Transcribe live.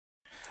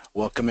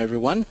Welcome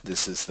everyone.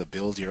 This is the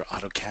Build Your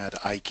AutoCAD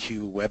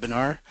IQ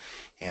webinar,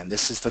 and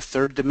this is the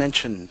third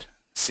dimension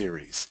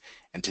series.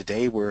 And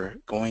today we're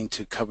going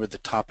to cover the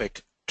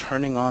topic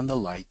Turning on the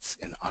Lights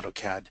in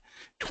AutoCAD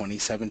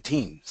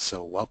 2017.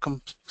 So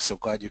welcome. So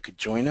glad you could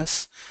join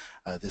us.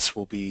 This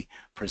will be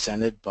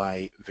presented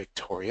by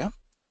Victoria.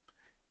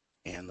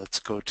 And let's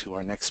go to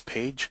our next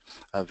page.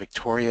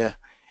 Victoria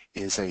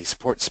is a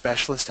support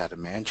specialist out of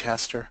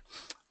Manchester.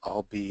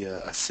 I'll be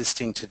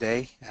assisting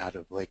today out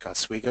of Lake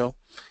Oswego.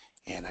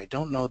 And I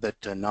don't know that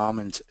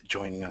Nauman's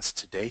joining us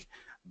today,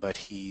 but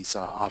he's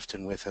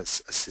often with us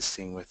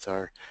assisting with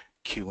our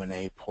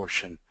Q&A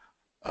portion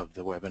of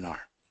the webinar.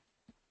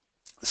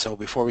 So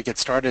before we get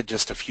started,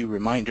 just a few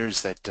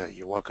reminders that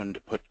you're welcome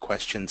to put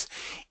questions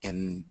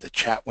in the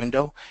chat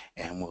window,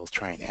 and we'll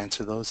try and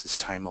answer those as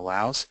time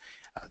allows.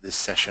 This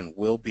session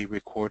will be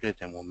recorded,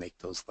 and we'll make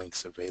those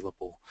links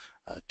available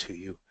to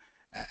you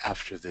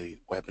after the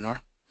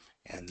webinar.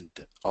 And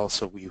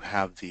also we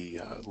have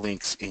the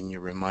links in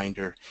your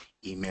reminder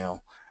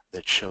email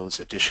that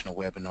shows additional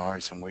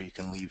webinars and where you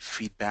can leave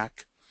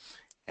feedback.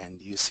 And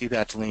you see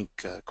that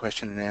link,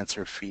 question and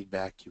answer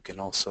feedback. You can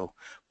also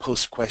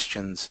post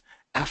questions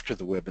after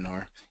the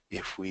webinar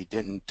if we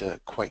didn't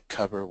quite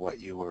cover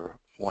what you were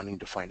wanting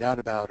to find out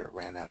about or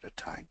ran out of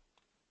time.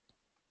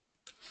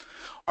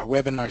 Our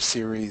webinar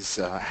series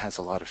has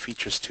a lot of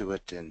features to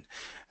it, and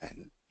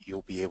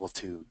you'll be able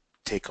to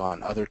take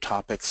on other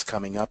topics.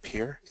 Coming up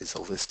here is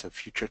a list of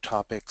future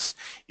topics.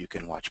 You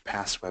can watch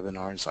past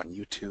webinars on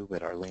YouTube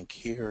at our link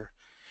here.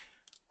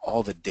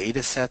 All the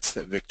data sets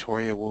that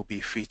Victoria will be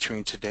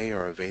featuring today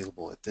are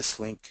available at this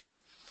link.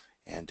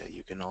 And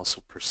you can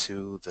also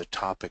pursue the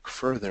topic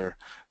further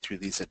through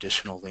these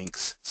additional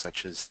links,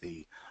 such as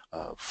the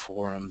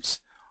forums,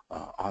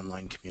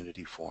 online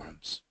community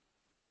forums.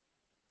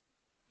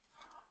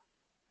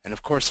 And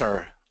of course,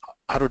 our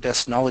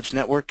Autodesk Knowledge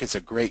Network is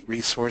a great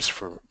resource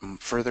for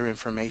further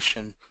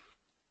information,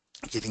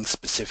 getting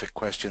specific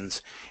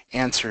questions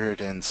answered,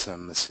 and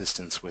some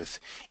assistance with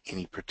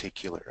any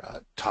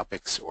particular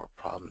topics or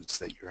problems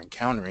that you're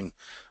encountering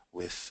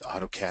with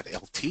AutoCAD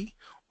LT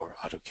or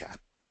AutoCAD.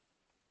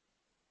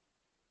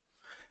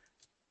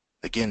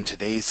 Again,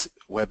 today's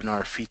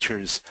webinar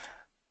features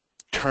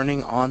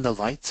turning on the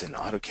lights in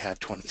AutoCAD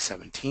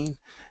 2017,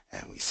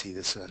 and we see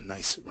this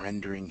nice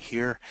rendering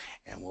here,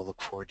 and we'll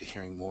look forward to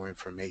hearing more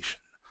information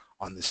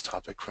on this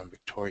topic from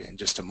Victoria in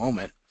just a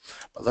moment.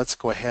 But let's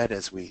go ahead,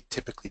 as we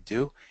typically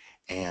do,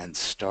 and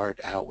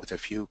start out with a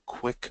few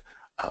quick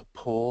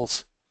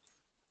polls.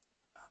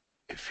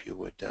 If you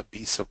would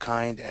be so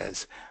kind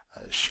as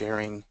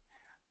sharing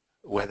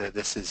whether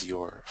this is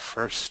your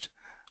first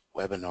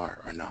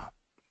webinar or not.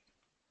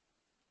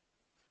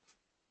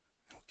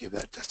 Give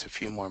that just a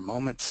few more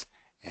moments,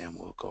 and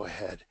we'll go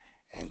ahead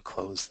and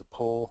close the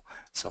poll.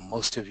 So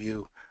most of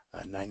you,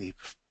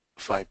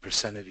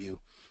 95% of you,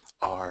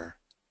 are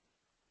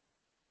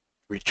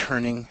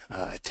returning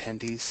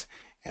attendees,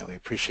 and we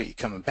appreciate you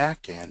coming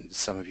back, and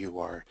some of you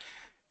are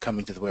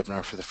coming to the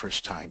webinar for the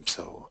first time,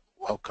 so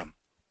welcome.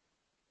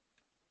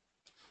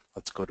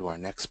 Let's go to our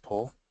next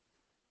poll.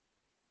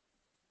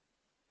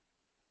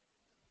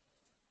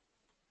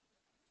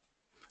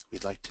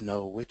 We'd like to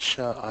know which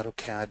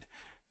AutoCAD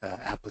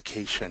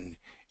application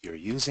you're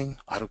using,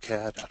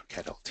 AutoCAD,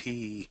 AutoCAD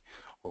LT,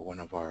 or one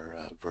of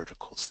our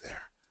verticals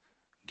there.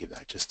 Give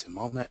that just a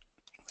moment,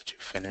 let you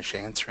finish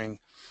answering.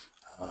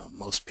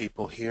 Most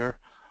people here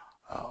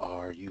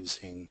are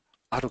using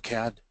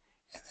AutoCAD,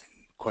 and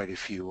then quite a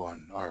few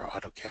on our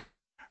AutoCAD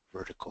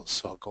verticals.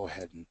 So I'll go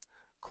ahead and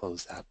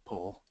close that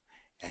poll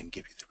and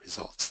give you the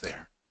results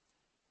there.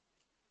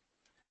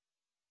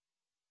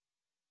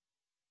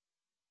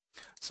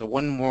 So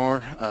one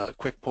more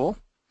quick poll,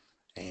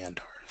 and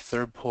our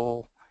third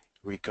poll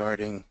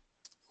regarding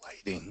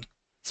lighting.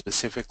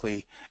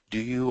 Specifically, do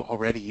you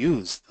already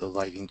use the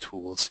lighting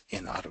tools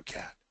in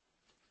AutoCAD?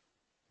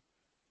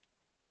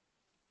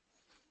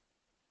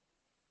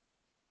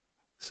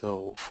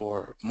 So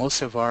for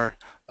most of our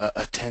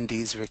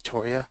attendees,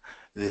 Victoria,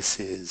 this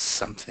is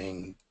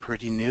something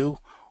pretty new,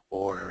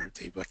 or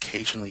they've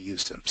occasionally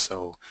used them.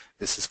 So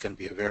this is going to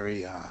be a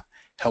very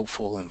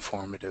helpful,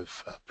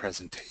 informative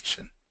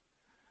presentation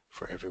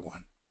for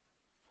everyone.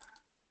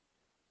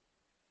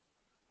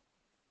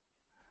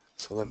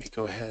 So let me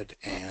go ahead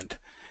and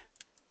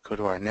go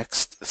to our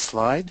next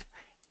slide,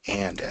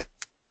 and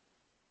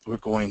we're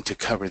going to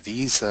cover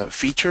these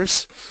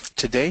features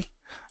today.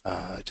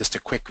 Just a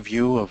quick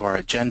view of our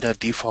agenda: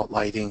 default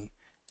lighting,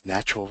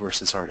 natural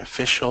versus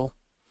artificial.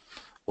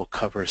 We'll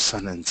cover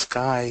sun and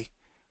sky,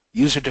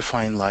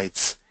 user-defined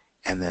lights,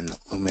 and then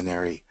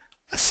luminary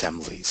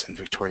assemblies. And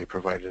Victoria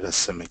provided us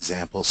some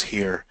examples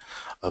here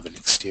of an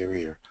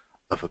exterior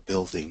of a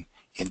building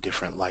in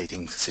different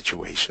lighting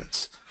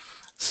situations.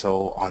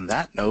 So on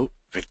that note,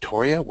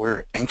 Victoria,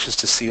 we're anxious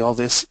to see all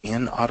this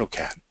in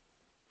AutoCAD.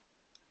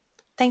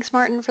 Thanks,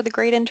 Martin, for the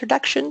great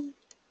introduction.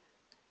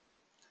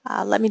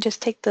 Let me just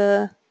take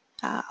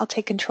I'll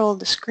take control of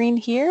the screen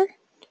here.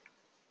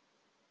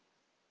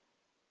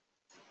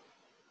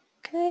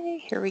 Okay,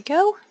 here we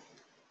go.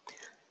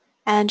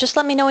 And just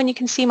let me know when you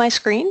can see my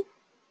screen.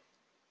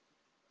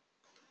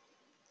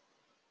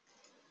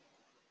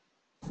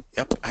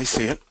 Yep, I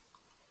see it.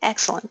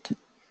 Excellent.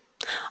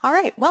 All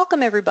right,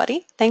 welcome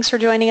everybody. Thanks for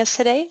joining us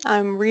today.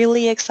 I'm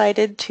really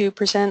excited to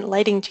present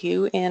lighting to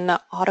you in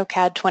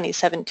AutoCAD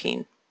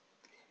 2017.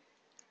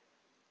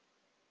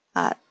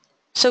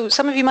 So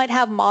some of you might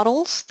have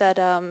models that,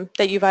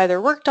 that you've either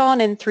worked on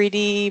in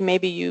 3D,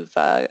 maybe you've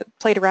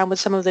played around with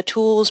some of the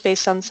tools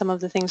based on some of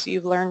the things that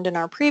you've learned in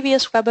our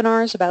previous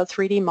webinars about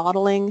 3D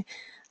modeling.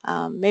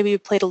 Maybe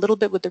you've played a little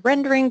bit with the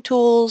rendering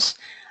tools,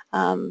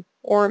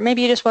 or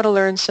maybe you just want to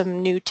learn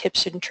some new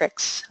tips and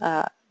tricks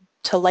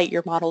to light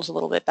your models a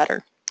little bit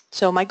better.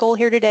 So my goal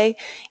here today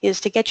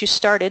is to get you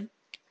started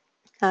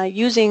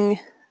using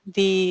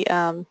the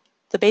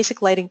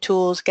basic lighting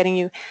tools, getting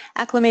you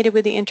acclimated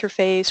with the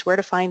interface, where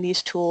to find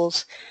these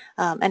tools,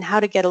 and how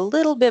to get a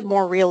little bit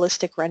more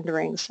realistic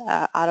renderings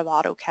out of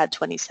AutoCAD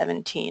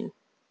 2017.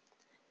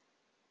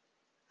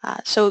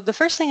 So the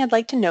first thing I'd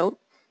like to note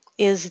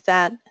is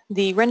that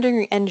the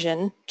rendering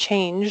engine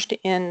changed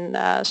in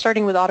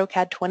starting with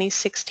AutoCAD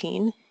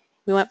 2016.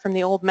 We went from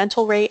the old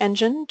Mental Ray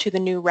engine to the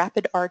new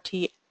Rapid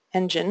RT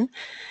engine,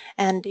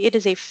 and it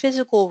is a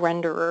physical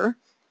renderer,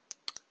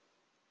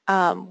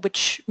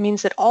 which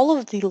means that all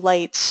of the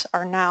lights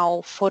are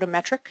now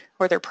photometric,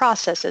 or they're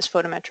processed as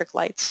photometric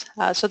lights.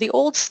 So the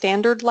old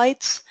standard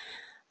lights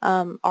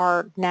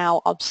are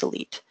now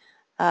obsolete.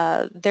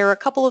 There are a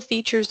couple of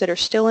features that are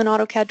still in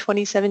AutoCAD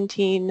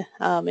 2017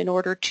 in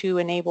order to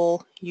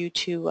enable you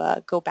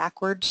to go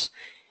backwards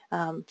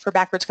for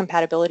backwards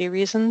compatibility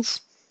reasons.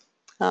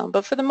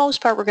 But for the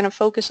most part, we're going to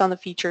focus on the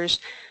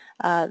features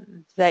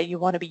that you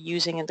want to be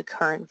using in the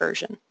current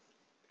version.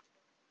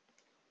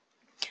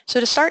 So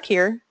to start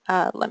here,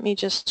 let me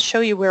just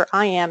show you where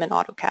I am in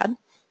AutoCAD.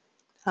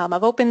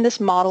 I've opened this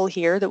model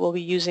here that we'll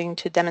be using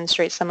to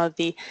demonstrate some of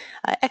the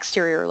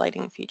exterior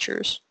lighting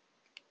features,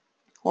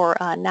 or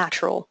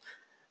natural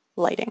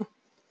lighting.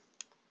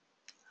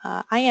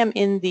 I am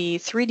in the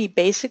 3D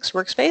Basics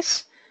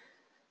workspace.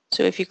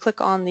 So if you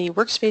click on the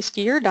workspace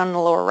gear down in the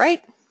lower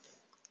right,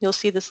 you'll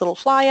see this little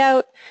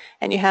flyout,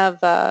 and you have,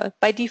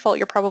 by default,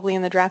 you're probably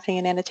in the drafting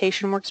and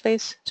annotation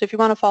workspace. So if you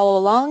want to follow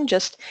along,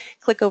 just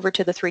click over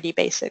to the 3D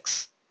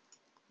Basics.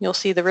 You'll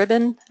see the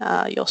ribbon.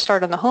 You'll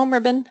start on the Home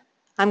ribbon.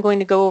 I'm going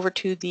to go over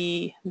to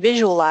the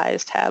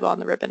Visualize tab on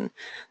the ribbon.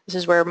 This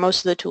is where most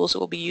of the tools that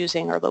we'll be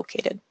using are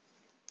located.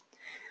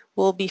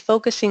 We'll be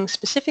focusing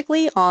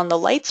specifically on the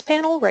Lights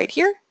panel right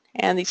here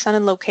and the Sun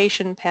and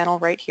Location panel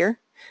right here.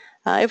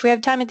 If we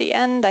have time at the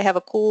end, I have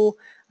a cool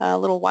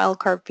little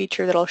wildcard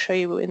feature that I'll show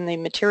you in the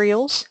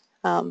materials,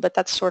 but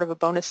that's sort of a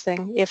bonus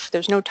thing. If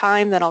there's no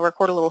time, then I'll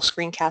record a little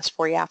screencast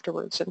for you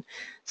afterwards and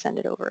send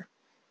it over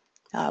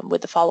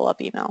with the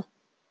follow-up email.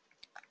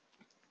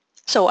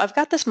 So I've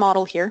got this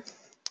model here,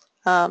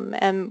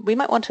 and we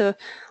might want to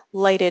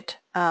light it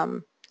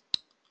from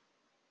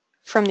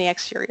the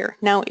exterior.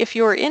 Now, if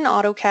you're in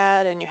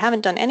AutoCAD and you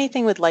haven't done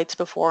anything with lights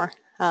before,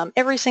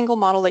 every single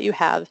model that you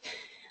have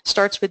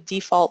starts with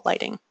default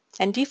lighting.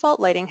 And default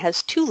lighting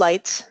has two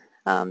lights.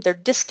 They're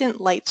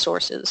distant light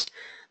sources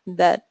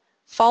that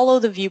follow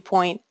the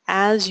viewpoint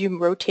as you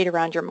rotate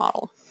around your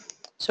model.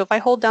 So if I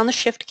hold down the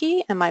Shift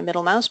key and my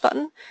middle mouse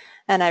button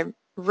and I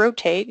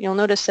rotate, you'll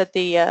notice that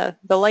the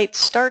light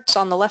starts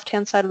on the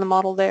left-hand side of the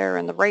model there,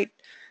 and the right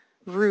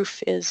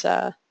roof is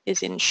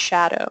in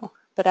shadow.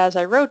 But as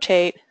I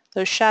rotate,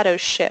 those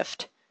shadows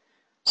shift.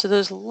 So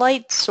those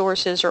light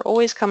sources are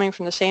always coming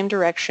from the same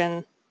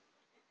direction,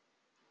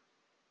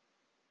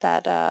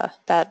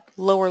 that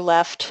lower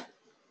left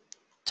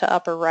to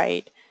upper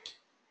right.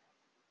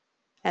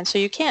 And so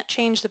you can't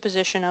change the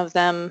position of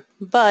them,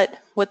 but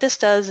what this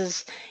does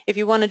is if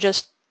you want to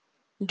just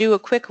do a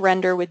quick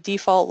render with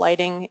default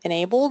lighting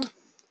enabled,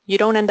 you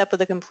don't end up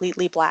with a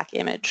completely black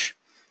image.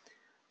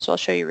 So I'll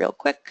show you real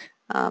quick.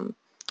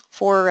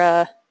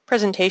 For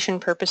presentation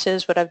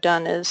purposes, what I've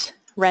done is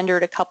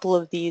rendered a couple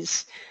of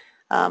these.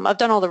 I've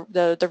done all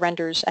the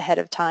renders ahead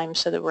of time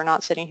so that we're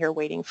not sitting here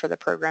waiting for the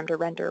program to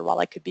render while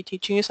I could be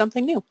teaching you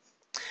something new.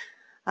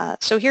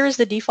 So here is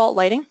the default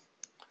lighting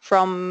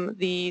from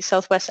the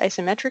Southwest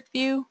isometric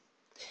view,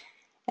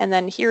 and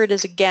then here it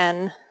is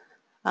again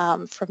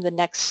from the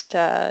next,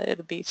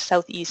 it'll be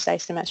Southeast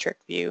isometric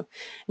view.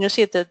 And you'll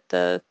see that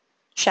the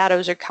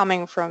shadows are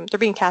coming from, they're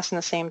being cast in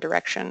the same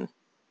direction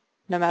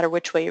no matter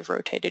which way you've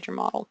rotated your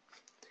model.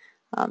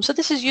 So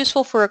this is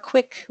useful for a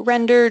quick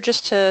render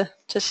just to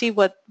see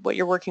what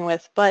you're working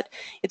with, but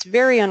it's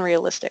very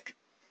unrealistic.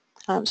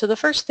 So the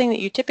first thing that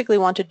you typically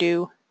want to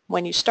do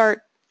when you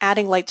start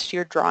adding lights to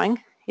your drawing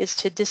is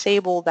to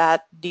disable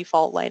that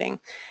default lighting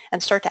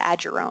and start to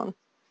add your own.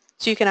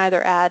 So you can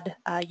either add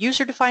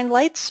user-defined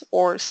lights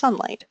or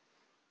sunlight.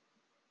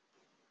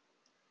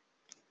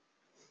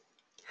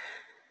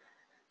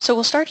 So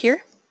we'll start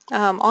here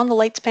on the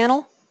Lights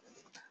panel.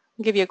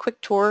 I'll give you a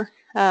quick tour.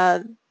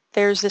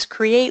 There's this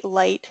Create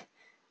Light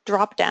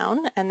drop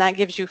down, and that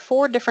gives you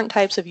 4 different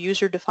types of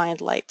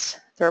user-defined lights.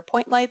 There are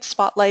point lights,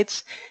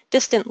 spotlights,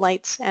 distant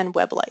lights, and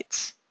web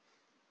lights.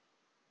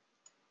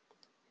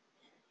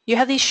 you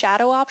have these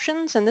shadow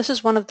options, and this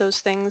is one of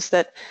those things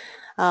that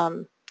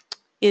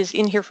is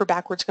in here for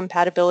backwards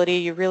compatibility.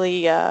 You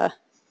really,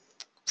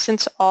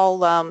 since all,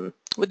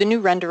 with the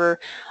new renderer,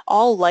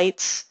 all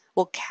lights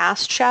will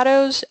cast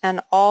shadows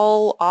and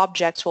all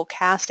objects will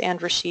cast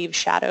and receive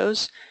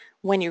shadows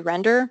when you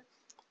render.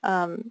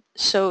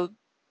 So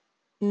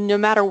no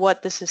matter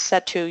what this is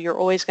set to, you're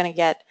always going to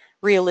get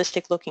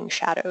realistic looking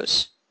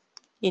shadows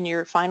in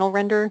your final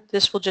render.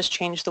 This will just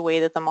change the way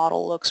that the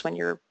model looks when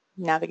you're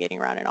navigating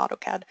around in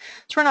AutoCAD.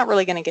 So we're not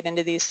really going to get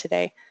into these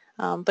today,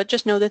 but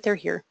just know that they're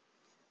here.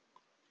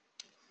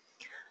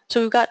 So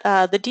we've got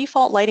the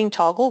default lighting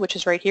toggle, which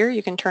is right here.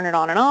 You can turn it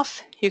on and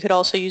off. You could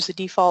also use the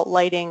default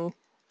lighting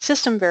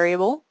system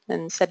variable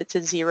and set it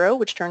to 0,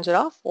 which turns it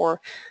off,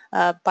 or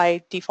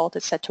by default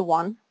it's set to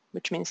 1,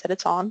 which means that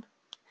it's on.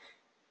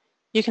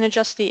 You can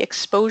adjust the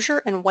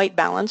exposure and white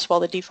balance while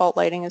the default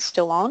lighting is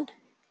still on.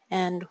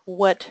 And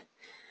what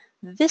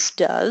this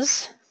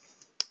does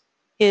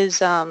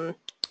is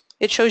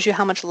it shows you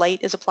how much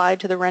light is applied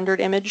to the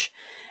rendered image,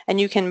 and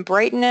you can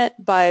brighten it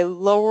by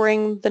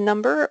lowering the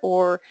number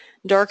or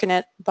darken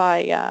it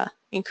by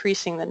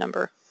increasing the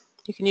number.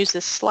 You can use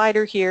this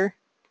slider here,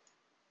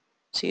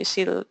 so you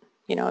see the,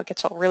 it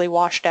gets all really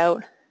washed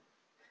out.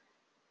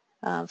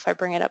 If I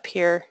bring it up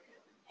here,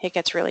 it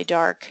gets really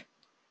dark.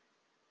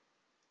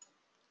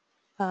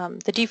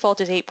 The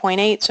default is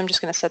 8.8, so I'm just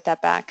going to set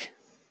that back.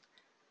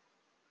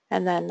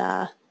 And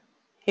then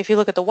if you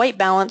look at the white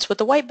balance, what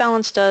the white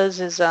balance does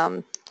is,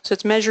 so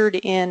it's measured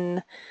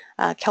in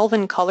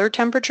Kelvin color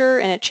temperature,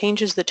 and it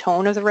changes the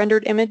tone of the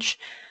rendered image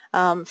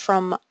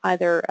from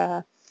either,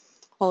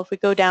 well, if we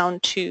go down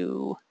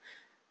to,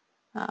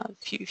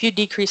 if you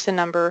decrease the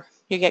number,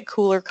 you get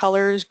cooler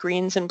colors,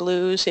 greens and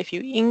blues. If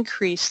you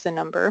increase the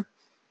number,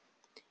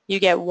 you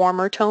get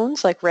warmer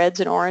tones like reds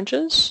and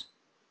oranges.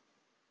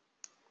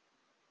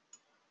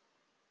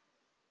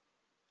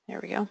 There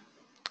we go.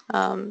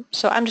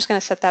 So I'm just going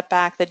to set that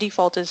back. The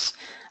default is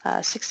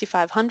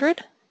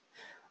 6500.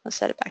 Let's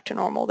set it back to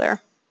normal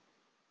there.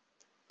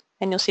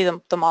 And you'll see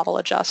the model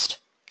adjust.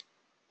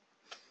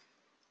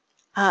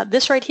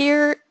 This right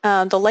here,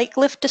 the light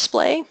glyph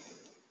display,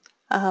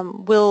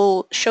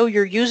 will show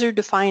your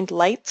user-defined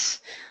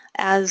lights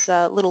as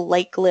little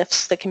light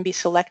glyphs that can be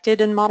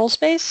selected in model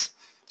space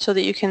so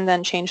that you can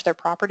then change their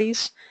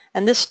properties.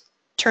 And this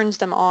turns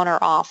them on or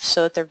off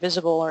so that they're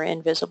visible or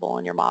invisible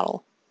in your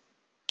model.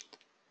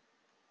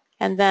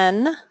 And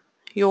then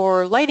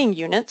your lighting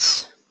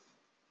units.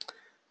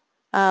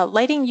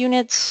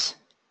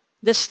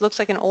 This looks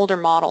like an older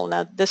model.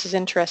 Now this is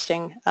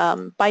interesting.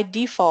 By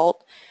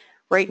default,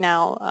 right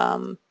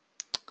now,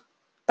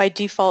 by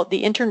default,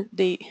 the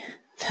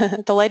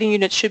lighting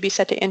units should be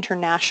set to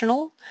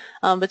international,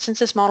 but since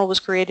this model was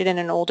created in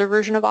an older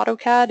version of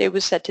AutoCAD, it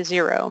was set to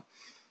 0.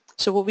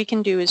 So what we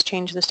can do is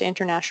change this to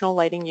international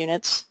lighting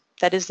units.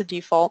 That is the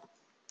default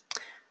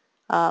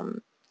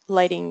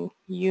lighting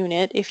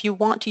unit. If you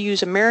want to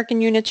use American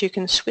units, you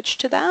can switch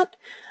to that.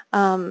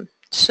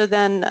 So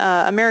then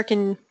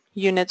American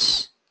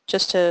units,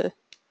 just to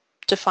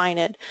define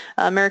it,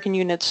 American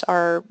units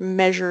are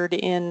measured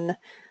in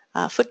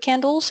foot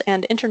candles,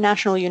 and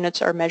international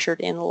units are measured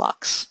in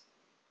lux.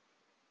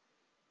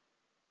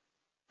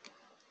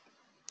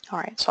 All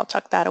right, so I'll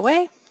tuck that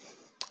away.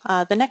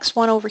 The next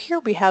one over here,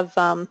 we have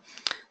sun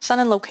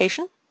and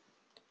location.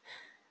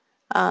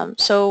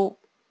 So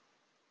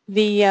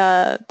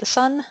the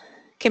sun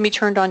can be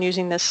turned on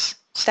using this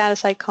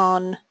status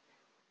icon.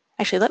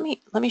 Actually,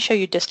 let me show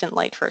you distant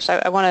light first.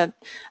 I want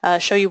to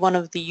show you one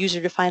of the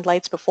user-defined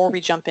lights before we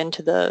jump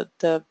into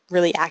the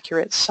really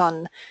accurate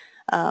sun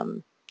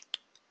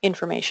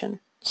information.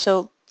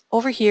 So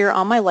over here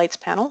on my lights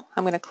panel,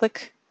 I'm going to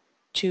click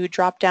to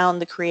drop down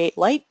the create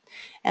light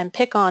and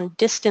pick on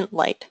distant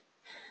light.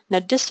 Now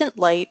distant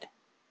light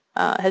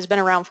has been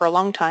around for a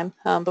long time.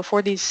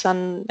 Before these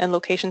sun and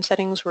location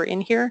settings were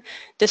in here,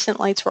 distant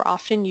lights were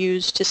often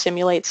used to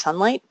simulate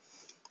sunlight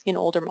in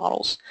older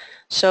models.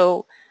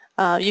 So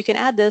you can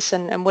add this,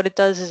 and what it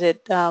does is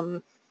it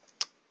will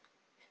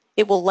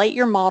light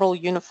your model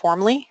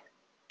uniformly.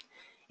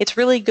 It's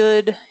really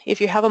good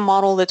if you have a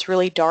model that's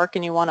really dark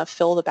and you want to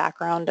fill the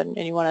background and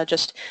you want to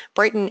just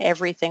brighten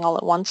everything all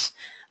at once.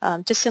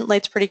 Distant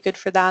light's pretty good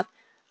for that.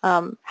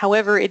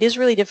 However, it is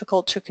really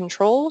difficult to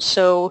control,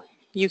 so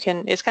it's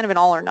kind of an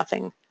all or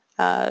nothing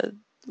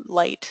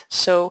light,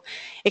 so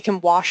it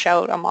can wash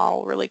out a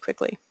model really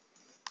quickly.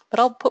 But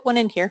I'll put one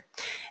in here,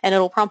 and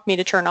it'll prompt me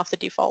to turn off the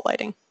default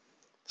lighting.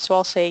 So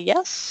I'll say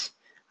yes,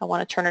 I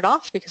want to turn it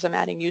off because I'm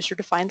adding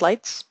user-defined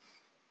lights.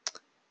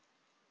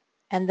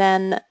 And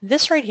then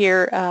this right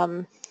here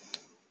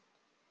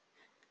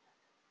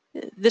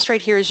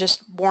is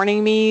just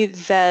warning me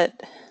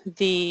that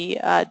the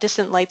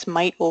distant lights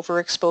might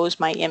overexpose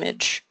my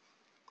image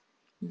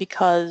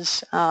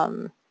because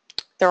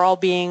they're all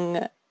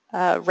being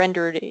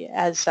rendered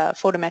as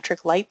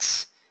photometric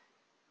lights,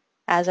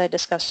 as I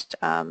discussed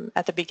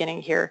at the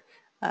beginning here.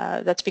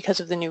 That's because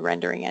of the new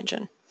rendering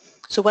engine.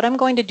 So what I'm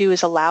going to do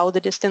is allow the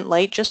distant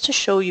light just to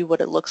show you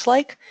what it looks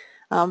like,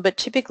 but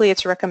typically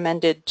it's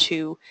recommended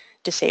to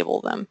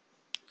disable them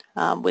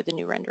with the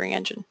new rendering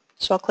engine.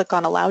 So I'll click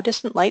on Allow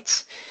Distant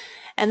Lights,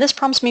 and this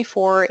prompts me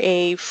for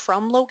a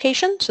from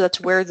location, so that's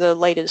where the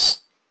light is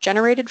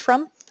generated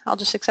from. I'll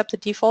just accept the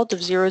default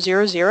of 0,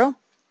 0, 0,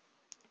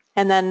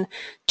 and then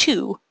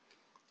 2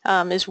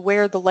 is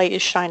where the light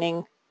is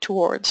shining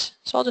towards.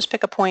 So I'll just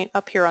pick a point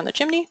up here on the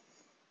chimney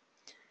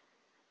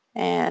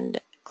and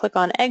click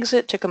on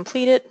Exit to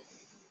complete it.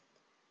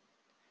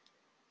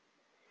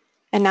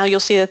 And now you'll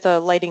see that the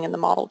lighting in the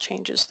model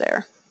changes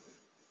there.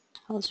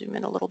 I'll zoom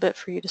in a little bit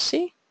for you to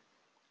see.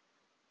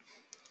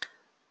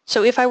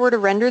 So if I were to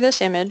render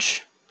this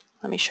image,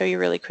 let me show you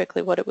really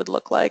quickly what it would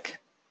look like.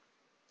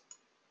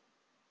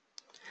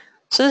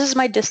 So this is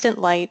my distant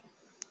light.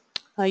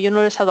 You'll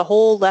notice how the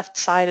whole left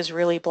side is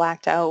really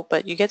blacked out,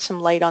 but you get some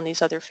light on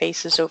these other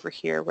faces over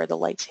here where the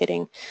light's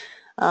hitting.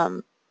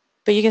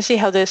 But you can see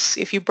how this,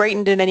 if you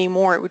brightened it any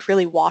more, it would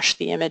really wash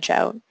the image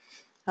out.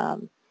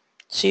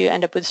 So you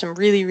end up with some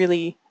really,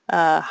 really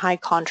high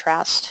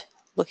contrast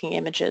looking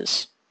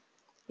images.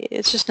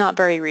 It's just not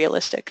very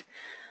realistic.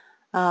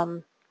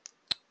 But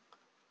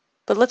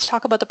let's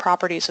talk about the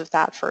properties of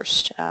that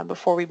first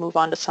before we move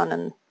on to sun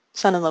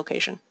and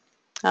location.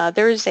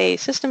 There is a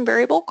system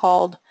variable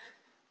called,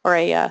 or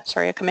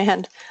a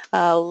command,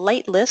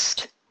 light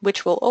list,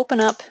 which will open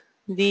up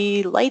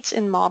the lights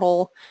in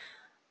model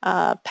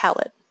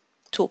palette,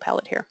 tool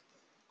palette here.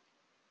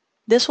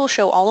 This will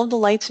show all of the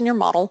lights in your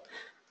model,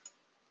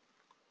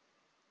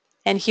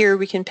 and here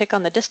we can pick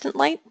on the distant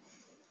light,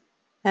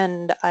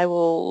 and I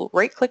will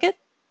right click it,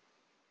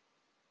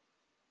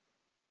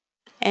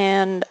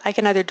 and I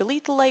can either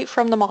delete the light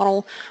from the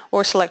model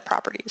or select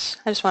properties.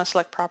 I just want to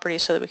select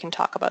properties so that we can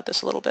talk about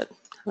this a little bit.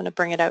 I'm going to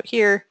bring it out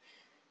here,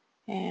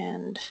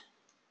 and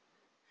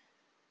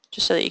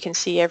just so that you can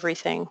see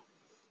everything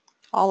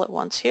all at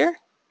once here.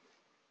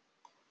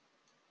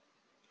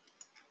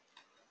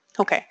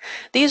 Okay,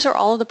 these are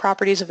all of the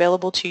properties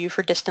available to you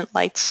for distant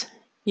lights.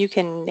 You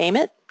can name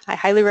it. I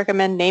highly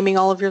recommend naming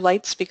all of your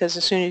lights, because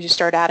as soon as you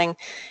start adding,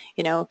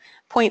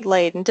 point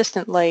light and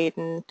distant light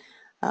and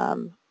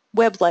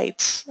web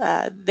lights,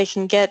 they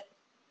can get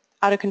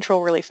out of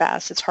control really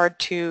fast. It's hard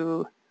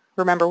to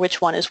remember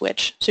which one is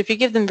which. So if you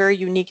give them very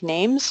unique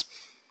names,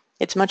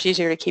 it's much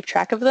easier to keep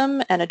track of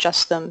them and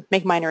adjust them,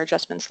 make minor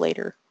adjustments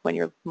later when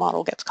your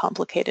model gets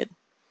complicated.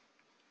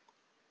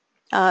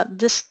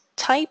 This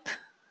type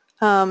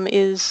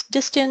is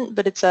distant,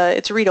 but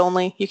it's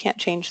read-only. You can't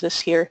change this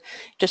here.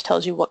 It just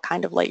tells you what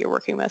kind of light you're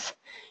working with.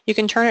 You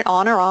can turn it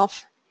on or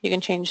off. You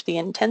can change the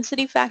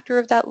intensity factor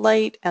of that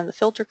light and the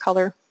filter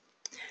color.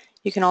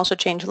 You can also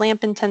change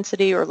lamp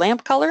intensity or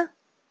lamp color.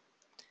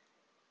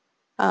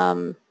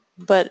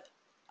 But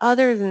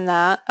other than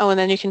that, and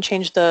then you can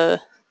change the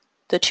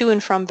to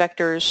and from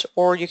vectors,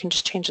 or you can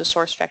just change the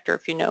source vector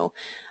if you know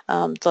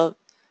the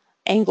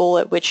angle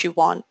at which you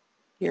want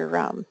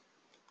your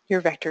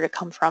vector to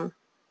come from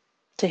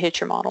to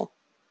hit your model.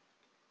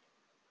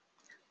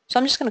 So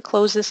I'm just going to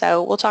close this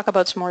out. We'll talk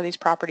about some more of these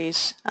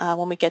properties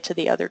when we get to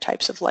the other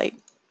types of light.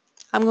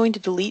 I'm going to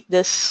delete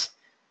this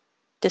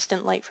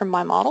distant light from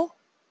my model.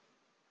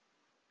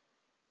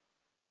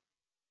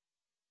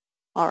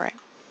 All right.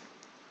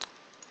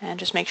 And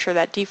just make sure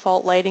that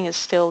default lighting is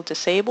still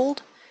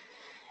disabled.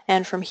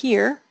 And from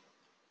here,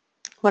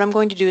 what I'm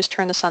going to do is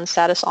turn the sun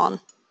status on.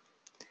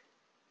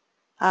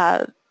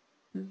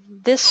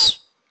 This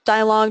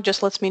dialog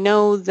just lets me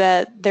know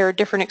that there are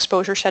different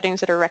exposure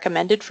settings that are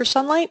recommended for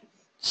sunlight.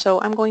 So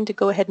I'm going to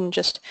go ahead and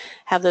just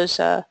have those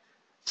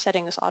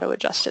settings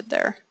auto-adjusted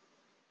there.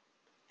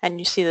 And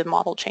you see the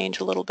model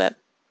change a little bit.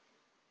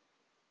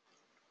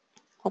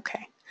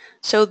 Okay,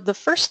 so the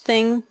first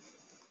thing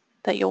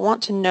that you'll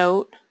want to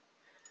note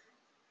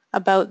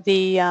about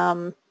the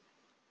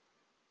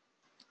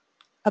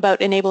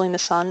about enabling the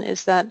sun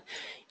is that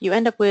you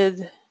end up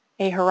with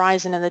a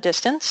horizon in the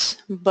distance,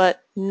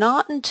 but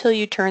not until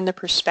you turn the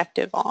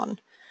perspective on.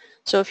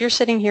 So if you're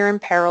sitting here in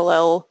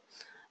parallel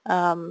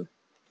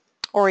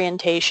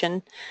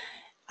orientation,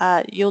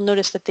 you'll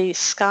notice that the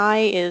sky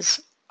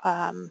is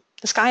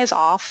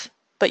off,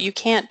 but you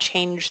can't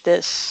change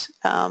this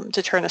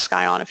to turn the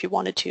sky on if you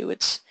wanted to.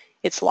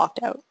 It's locked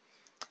out.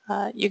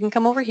 You can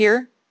come over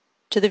here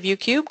to the view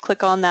cube,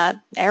 click on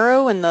that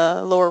arrow in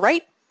the lower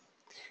right,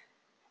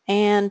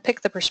 and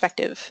pick the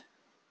perspective.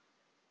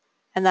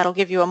 And that'll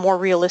give you a more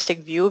realistic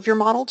view of your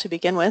model to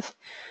begin with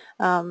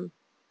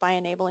by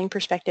enabling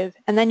perspective.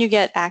 And then you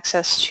get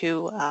access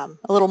to a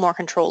little more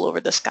control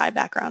over the sky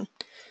background.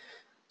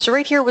 So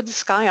right here with the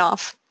sky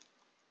off,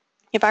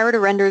 if I were to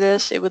render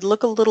this, it would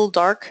look a little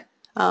dark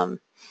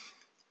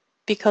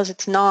because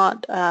it's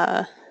not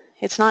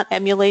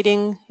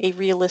emulating a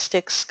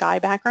realistic sky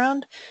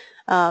background.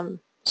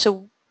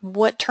 So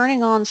what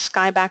turning on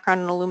sky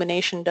background and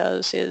illumination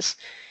does is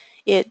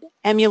it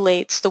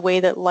emulates the way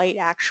that light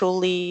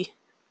actually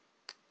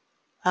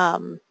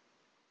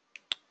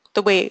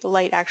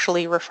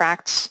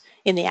refracts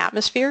in the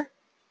atmosphere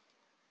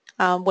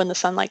when the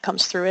sunlight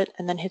comes through it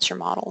and then hits your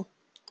model.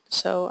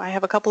 So I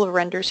have a couple of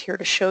renders here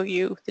to show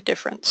you the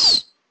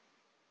difference.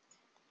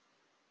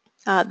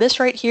 This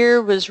right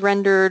here was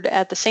rendered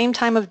at the same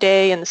time of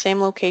day in the same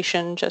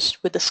location,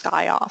 just with the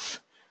sky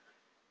off.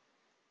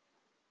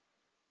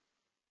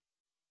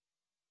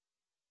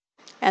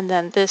 And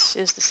then this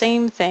is the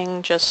same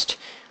thing, just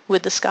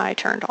with the sky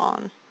turned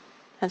on.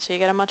 And so you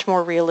get a much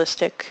more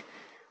realistic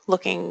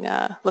looking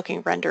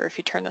render if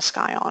you turn the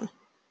sky on.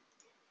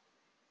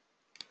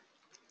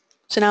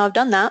 So now I've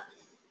done that.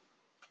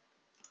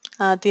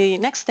 The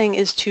next thing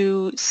is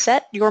to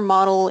set your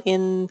model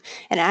in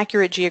an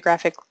accurate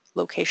geographic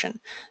location.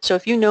 So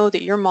if you know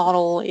that your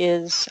model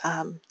is,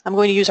 I'm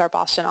going to use our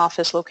Boston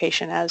office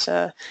location as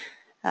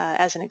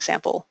an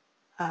example.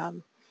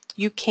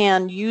 You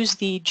can use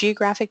the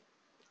geographic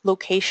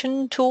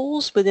location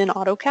tools within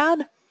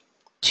AutoCAD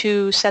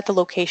to set the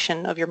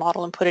location of your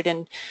model and put it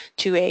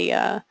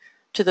into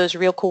to those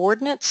real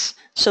coordinates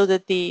so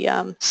that the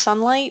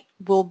sunlight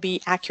will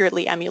be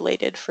accurately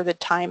emulated for the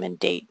time and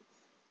date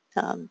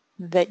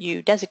that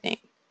you designate.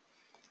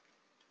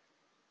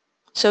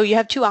 So you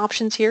have two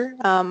options here.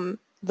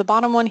 The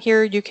bottom one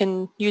here, you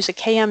can use a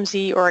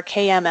KMZ or a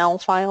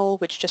KML file,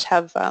 which just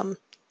have,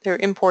 they're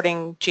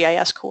importing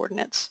GIS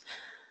coordinates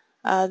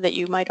that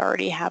you might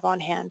already have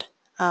on hand.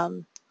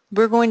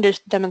 We're going to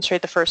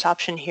demonstrate the first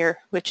option here,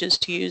 which is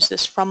to use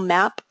this from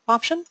map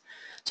option.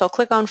 So I'll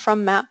click on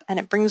from map and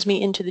it brings me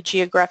into the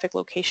geographic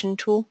location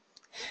tool.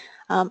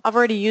 I've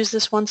already used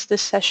this once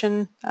this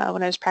session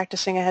when I was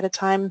practicing ahead of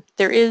time.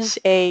 There is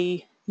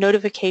a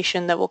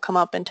notification that will come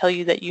up and tell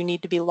you that you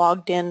need to be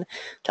logged in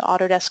to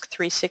Autodesk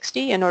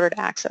 360 in order to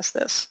access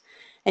this.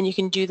 And you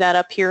can do that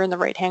up here in the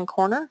right-hand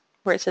corner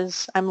where it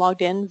says I'm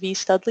logged in, V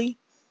Studley.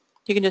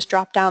 You can just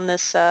drop down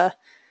this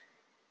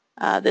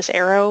this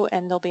arrow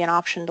and there'll be an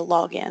option to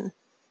log in.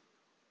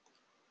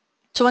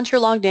 So once you're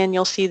logged in,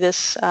 you'll see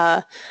this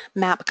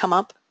map come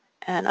up.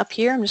 And up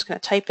here, I'm just going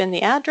to type in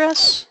the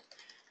address,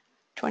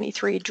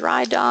 23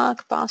 Dry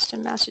Dock,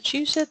 Boston,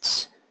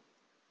 Massachusetts.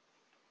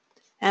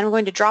 And I'm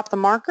going to drop the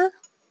marker.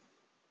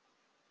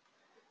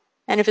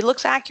 And if it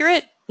looks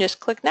accurate, just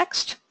click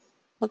Next.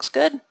 Looks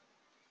good.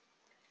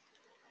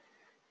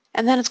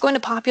 And then it's going to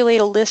populate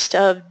a list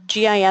of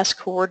GIS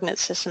coordinate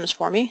systems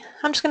for me.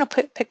 I'm just going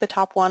to pick the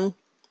top one.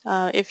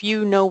 If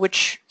you know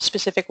which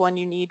specific one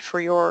you need for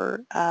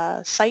your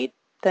site,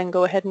 then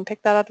go ahead and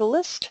pick that out of the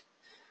list.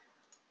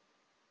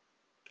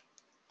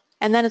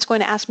 And then it's going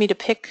to ask me to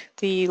pick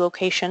the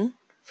location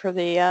for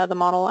the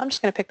model. I'm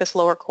just going to pick this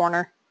lower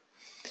corner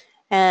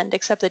and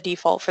accept the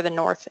default for the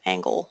north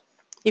angle.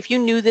 If you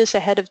knew this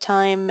ahead of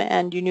time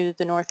and you knew that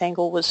the north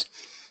angle was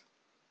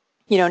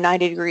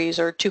 90 degrees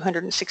or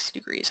 260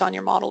 degrees on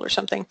your model or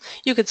something,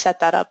 you could set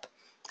that up.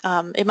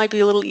 It might be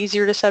a little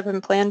easier to set up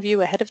in plan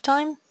view ahead of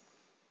time,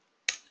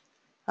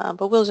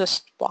 but we'll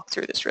just walk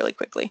through this really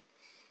quickly.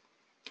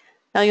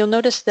 Now you'll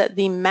notice that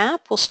the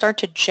map will start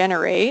to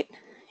generate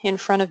in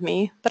front of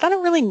me, but I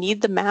don't really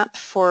need the map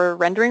for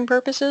rendering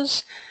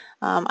purposes.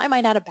 I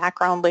might add a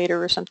background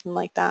later or something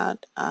like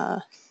that,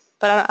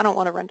 but I don't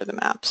want to render the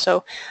map.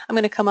 So I'm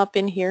going to come up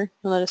in here.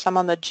 You'll notice I'm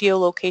on the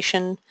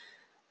geolocation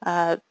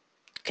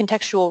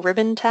contextual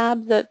ribbon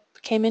tab that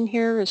came in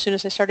here as soon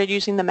as I started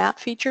using the map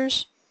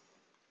features.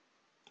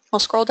 I'll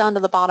scroll down to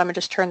the bottom and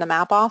just turn the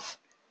map off.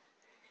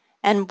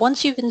 And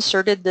once you've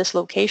inserted this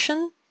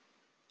location,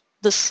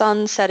 the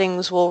sun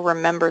settings will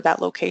remember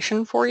that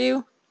location for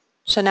you.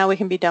 So now we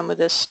can be done with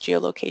this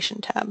geolocation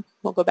tab.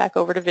 We'll go back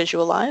over to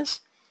visualize,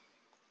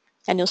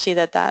 and you'll see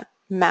that that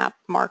map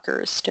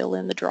marker is still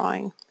in the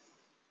drawing.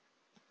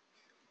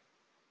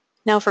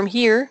 Now from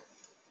here,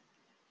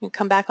 you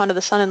come back onto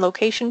the sun and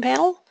location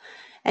panel,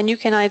 and you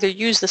can either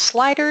use the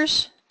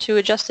sliders to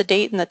adjust the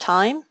date and the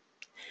time,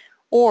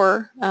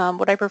 or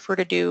what I prefer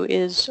to do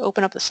is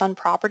open up the sun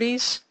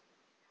properties.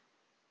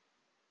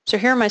 So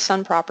here are my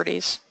sun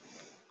properties,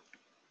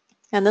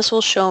 and this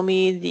will show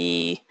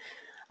me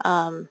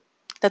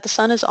that the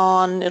sun is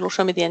on. It'll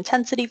show me the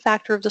intensity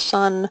factor of the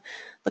sun,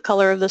 the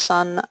color of the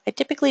sun. I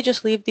typically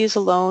just leave these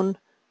alone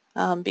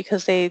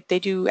because they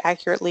do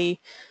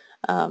accurately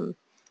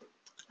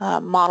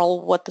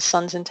model what the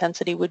sun's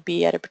intensity would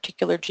be at a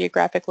particular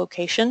geographic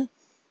location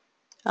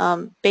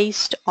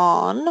based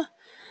on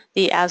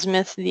the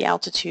azimuth, the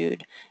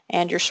altitude,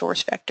 and your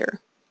source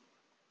vector.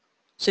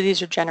 So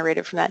these are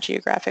generated from that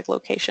geographic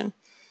location.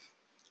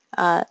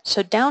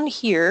 So down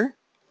here,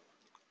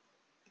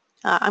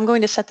 I'm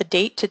going to set the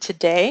date to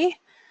today.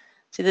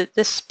 See that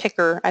this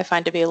picker I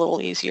find to be a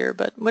little easier,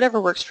 but whatever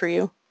works for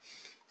you.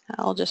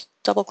 I'll just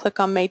double click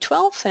on May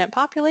 12th and it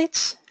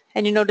populates,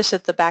 and you notice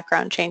that the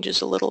background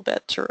changes a little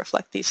bit to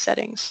reflect these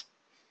settings.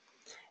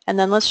 And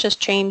then let's just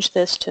change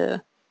this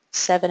to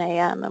 7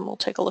 a.m. and we'll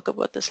take a look at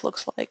what this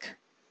looks like.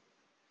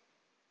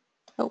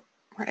 Oh,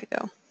 where'd I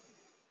go?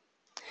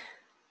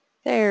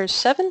 There's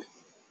 7.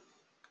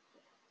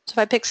 So if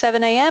I pick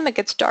 7 a.m., it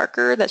gets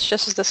darker. That's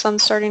just as the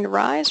sun's starting to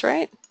rise,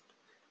 right?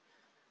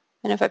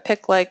 And if I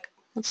pick, like,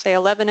 let's say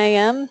 11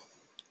 a.m.,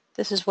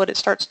 this is what it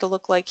starts to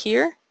look like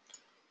here.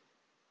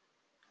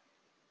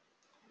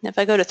 And if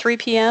I go to 3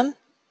 p.m.,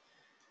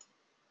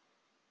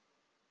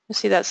 you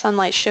see that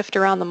sunlight shift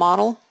around the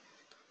model.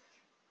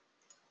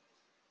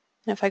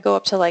 And if I go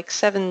up to like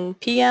 7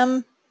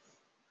 p.m.,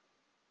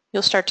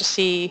 you'll start to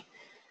see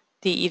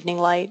the evening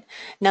light.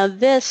 Now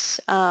this,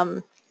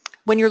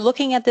 when you're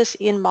looking at this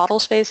in model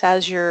space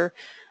as you're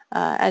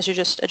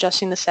just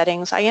adjusting the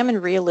settings, I am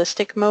in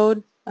realistic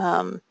mode.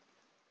 Let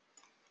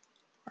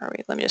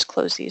me just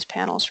close these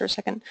panels for a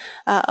second.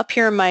 Up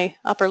here in my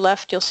upper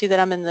left, you'll see that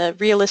I'm in the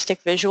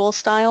realistic visual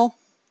style.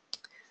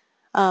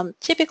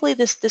 Typically,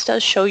 this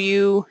does show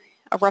you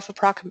a rough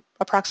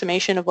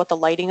approximation of what the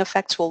lighting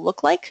effects will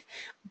look like,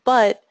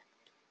 but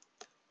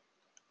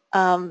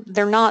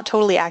they're not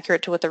totally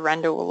accurate to what the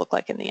render will look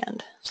like in the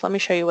end. So let me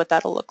show you what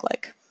that'll look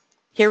like.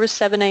 Here was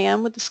 7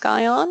 a.m. with the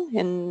sky on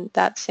in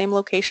that same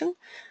location,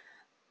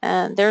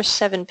 and there's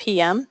 7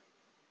 p.m.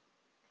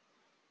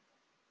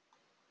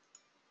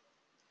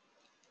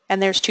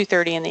 and there's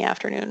 2:30 in the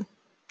afternoon.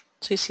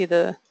 So you see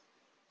the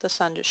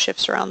sun just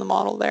shifts around the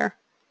model there.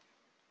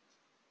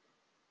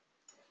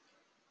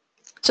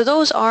 So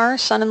those are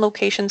sun and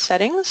location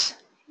settings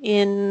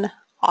in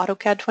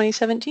AutoCAD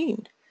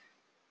 2017,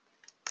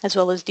 as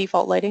well as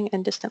default lighting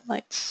and distant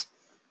lights.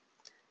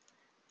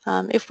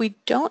 If we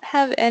don't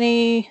have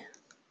any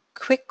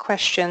quick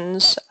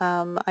questions,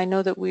 I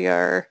know that we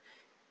are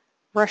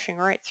rushing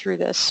right through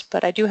this,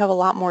 but I do have a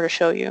lot more to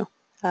show you.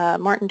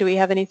 Martin, do we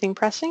have anything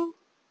pressing?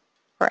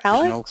 Or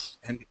Alex?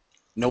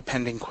 No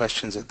pending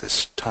questions at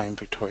this time,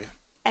 Victoria.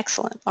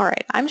 Excellent. All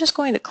right. I'm just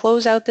going to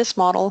close out this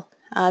model.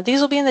 These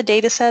will be in the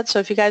data set, so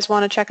if you guys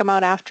want to check them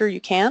out after, you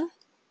can.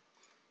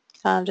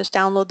 Just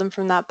download them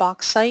from that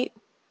box site.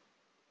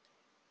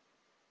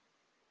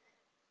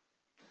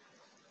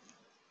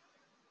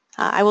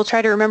 I will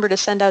try to remember to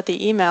send out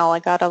the email. I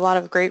got a lot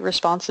of great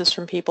responses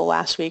from people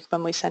last week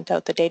when we sent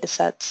out the data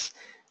sets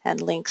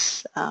and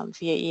links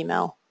via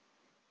email.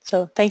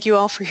 So thank you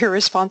all for your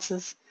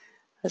responses.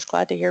 I was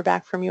glad to hear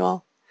back from you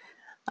all.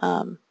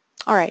 All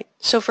right,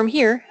 so from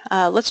here,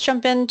 let's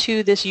jump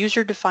into this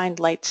user-defined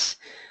lights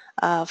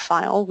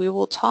file. We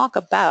will talk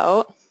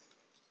about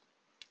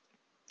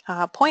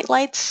point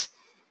lights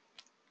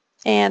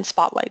and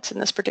spotlights in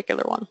this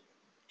particular one.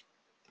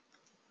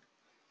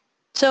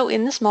 So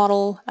in this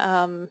model,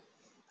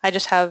 I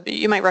just have,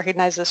 you might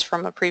recognize this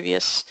from a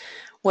previous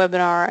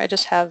webinar, I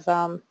just have,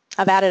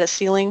 I've added a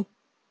ceiling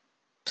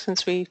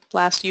since we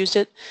last used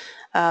it,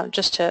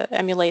 just to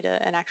emulate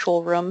an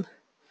actual room.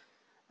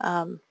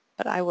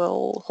 But I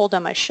will hold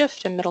down my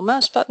shift and middle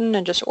mouse button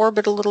and just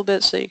orbit a little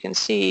bit so you can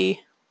see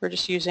we're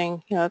just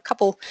using, a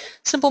couple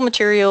simple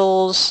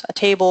materials, a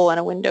table, and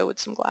a window with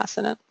some glass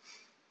in it.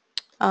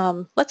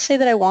 Let's say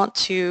that I want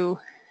to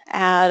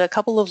add a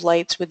couple of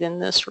lights within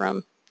this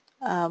room.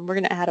 We're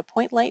going to add a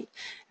point light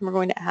and we're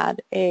going to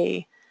add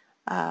a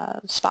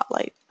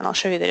spotlight, and I'll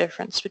show you the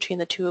difference between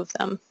the two of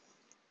them.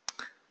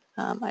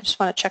 I just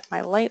want to check my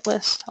light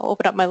list. I'll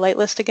open up my light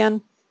list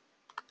again.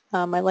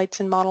 My lights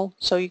in model.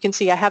 So you can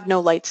see I have no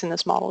lights in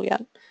this model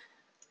yet.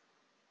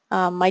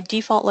 My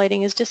default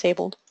lighting is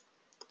disabled.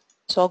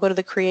 So I'll go to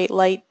the Create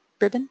Light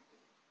ribbon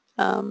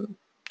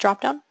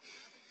dropdown,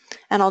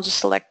 and I'll just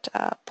select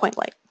Point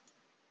Light.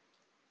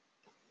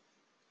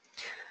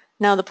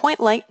 Now the point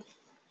light,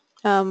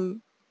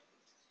 point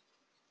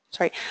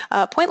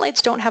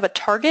lights don't have a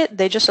target.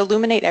 They just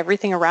illuminate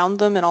everything around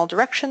them in all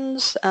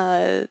directions.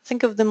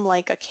 Think of them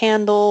like a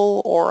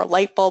candle or a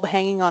light bulb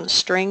hanging on a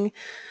string.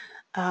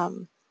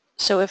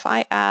 So if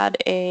I add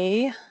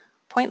a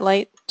point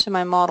light to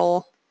my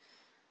model,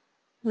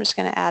 I'm just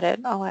going to add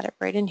it. I'll add it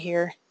right in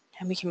here,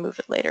 and we can move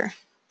it later.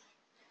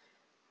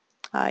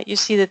 You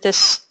see that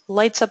this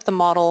lights up the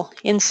model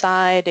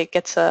inside. It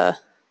gets a,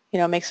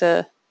 makes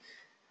a,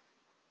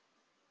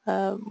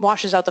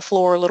 washes out the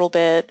floor a little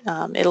bit.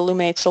 It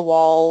illuminates the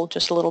wall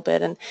just a little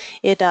bit, and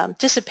it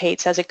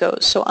dissipates as it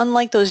goes. So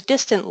unlike those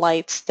distant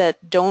lights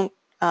that don't,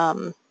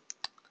 the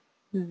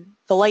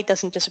light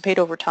doesn't dissipate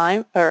over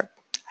time, or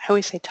I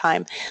always say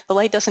time, the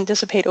light doesn't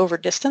dissipate over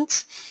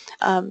distance.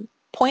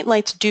 Point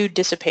lights do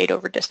dissipate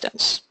over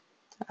distance.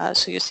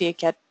 So you see it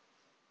get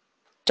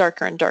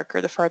darker and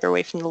darker the farther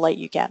away from the light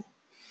you get.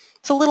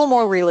 It's a little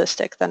more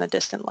realistic than a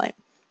distant light.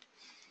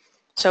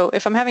 So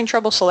if I'm having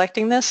trouble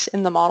selecting this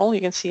in the model,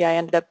 you can see I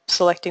ended up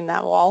selecting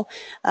that wall.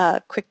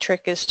 Quick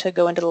trick is to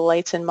go into the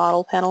Lights in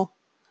Model panel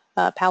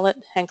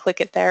palette and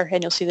click it there,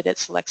 and you'll see that it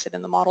selects it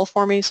in the model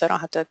for me, so I don't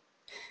have to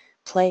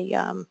play,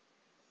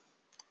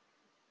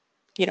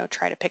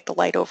 try to pick the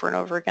light over and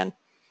over again.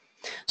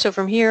 So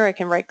from here, I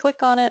can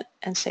right-click on it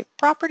and say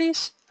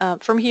Properties.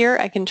 From here,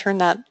 I can turn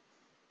that,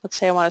 let's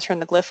say I want to turn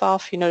the glyph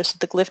off. You notice that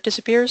the glyph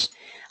disappears.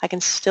 I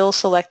can still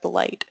select the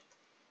light.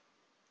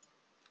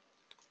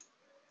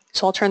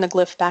 So I'll turn the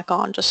glyph back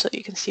on just so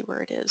you can see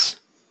where it is.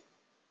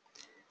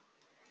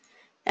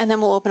 And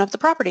then we'll open up the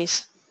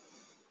properties.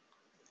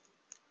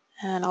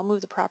 And I'll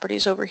move the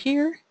properties over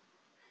here.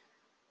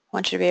 I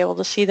want you to be able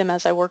to see them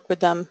as I work with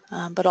them,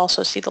 but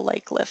also see the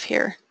light glyph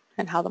here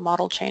and how the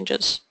model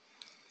changes.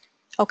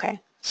 Okay,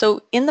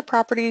 so in the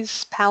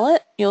properties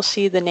palette, you'll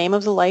see the name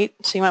of the light.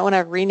 So you might want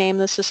to rename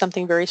this to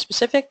something very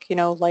specific,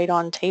 light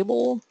on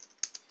table.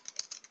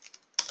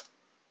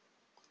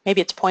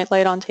 maybe it's point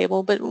light on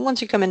table, but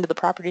once you come into the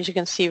properties, you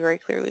can see very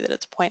clearly that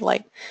it's point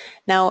light.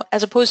 Now,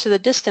 as opposed to the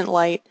distant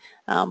light,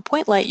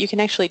 point light, you can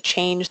actually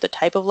change the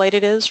type of light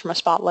it is from a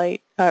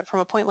spotlight, from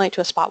a point light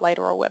to a spotlight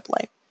or a web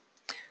light.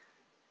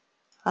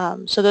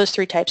 So those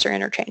three types are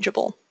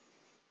interchangeable.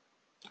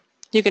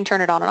 You can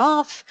turn it on and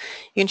off.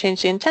 You can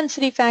change the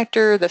intensity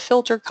factor, the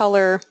filter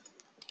color.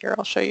 Here,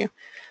 I'll show you.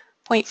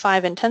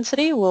 0.5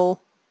 intensity will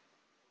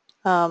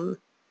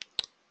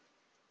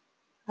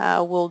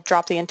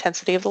drop the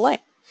intensity of the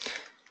light.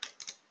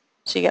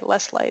 So you get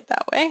less light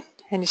that way.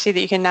 And you see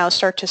that you can now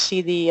start to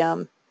see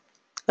the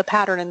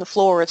pattern in the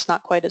floor. It's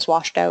not quite as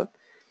washed out.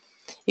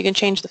 You can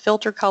change the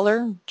filter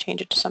color, change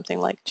it to something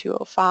like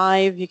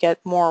 205. You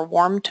get more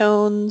warm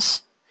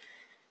tones.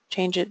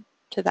 Change it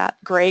to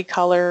that gray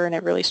color and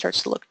it really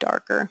starts to look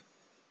darker.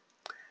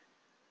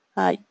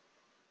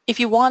 If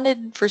you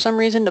wanted, for some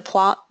reason, to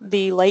plot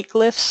the light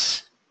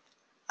glyphs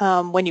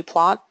when you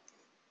plot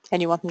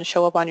and you want them to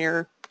show up on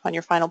your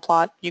final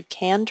plot, you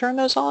can turn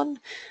those on.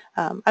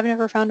 I've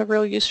never found a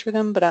real use for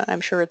them, but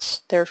I'm sure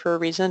it's there for a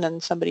reason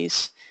and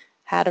somebody's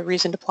had a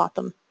reason to plot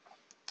them.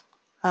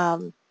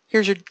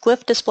 Here's your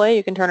glyph display.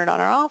 You can turn it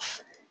on or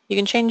off. You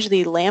can change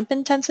the lamp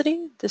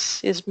intensity.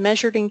 This is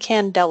measured in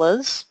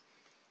candelas.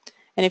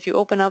 And if you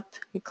open up,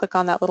 you click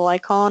on that little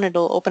icon,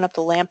 it'll open up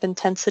the lamp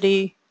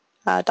intensity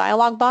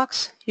dialog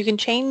box. You can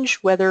change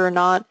whether or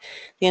not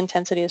the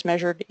intensity is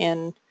measured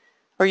in,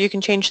 or you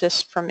can change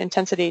this from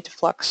intensity to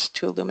flux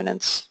to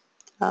illuminance.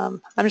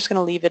 I'm just going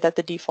to leave it at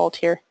the default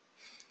here.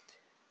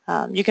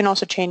 You can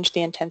also change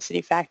the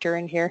intensity factor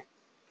in here.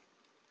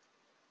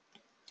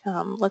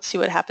 Let's see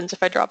what happens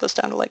if I drop this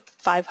down to like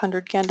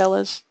 500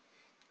 candelas.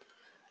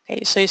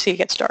 Okay, so you see it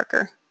gets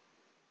darker.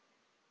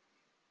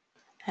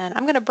 And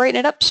I'm going to brighten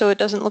it up so it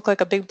doesn't look like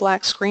a big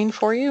black screen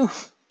for you.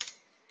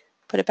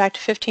 Put it back to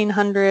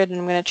 1500 and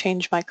I'm going to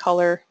change my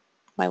color,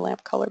 my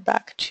lamp color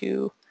back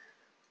to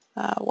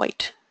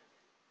white.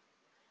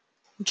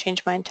 And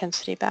change my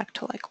intensity back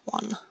to like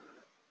 1.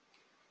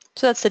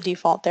 So that's the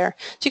default there.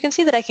 So you can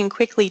see that I can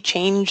quickly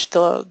change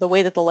the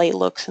way that the light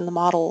looks in the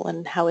model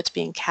and how it's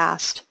being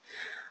cast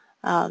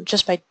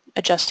just by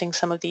adjusting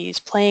some of these,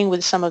 playing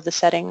with some of the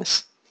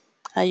settings.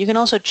 You can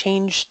also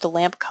change the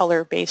lamp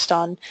color based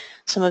on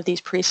some of these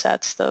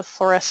presets. The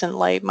fluorescent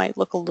light might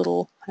look a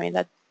little, I mean,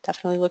 that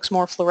definitely looks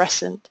more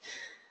fluorescent.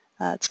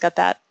 It's got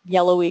that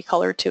yellowy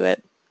color to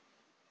it.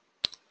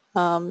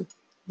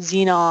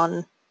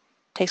 Xenon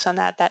takes on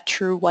that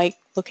true white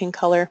looking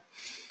color.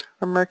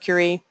 Or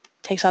Mercury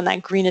takes on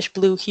that greenish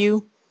blue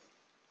hue.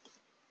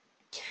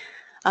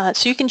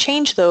 So you can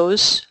change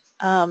those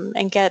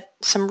and get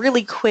some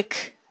really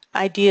quick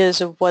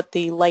ideas of what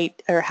the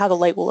light, or how the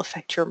light will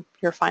affect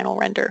your final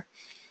render.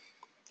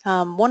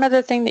 One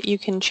other thing that you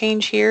can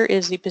change here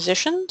is the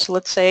position. So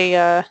let's say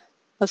I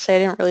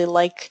didn't really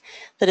like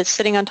that it's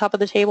sitting on top of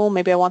the table.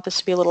 Maybe I want this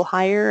to be a little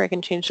higher. I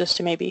can change this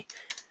to maybe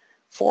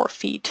 4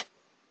 feet.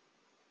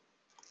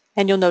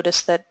 And you'll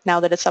notice that now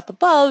that it's up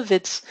above,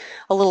 it's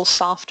a little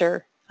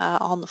softer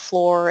on the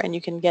floor, and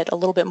you can get a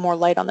little bit more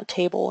light on the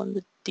table and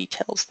the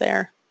details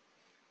there.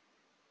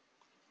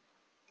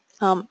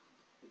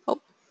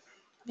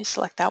 Let me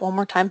select that one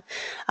more time.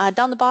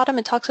 Down the bottom,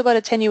 it talks about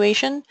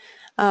attenuation.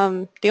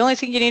 The only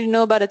thing you need to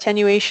know about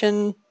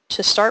attenuation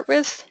to start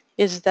with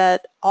is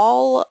that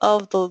all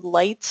of the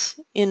lights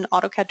in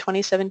AutoCAD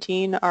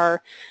 2017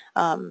 are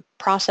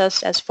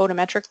processed as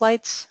photometric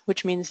lights,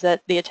 which means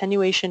that the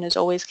attenuation is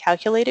always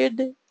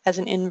calculated as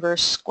an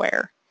inverse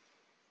square.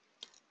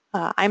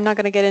 I'm not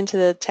going to get into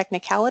the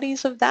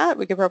technicalities of that.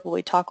 We could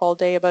probably talk all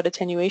day about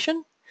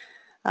attenuation.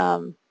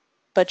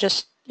 But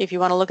just if you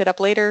want to look it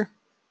up later,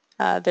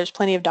 there's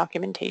plenty of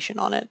documentation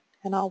on it,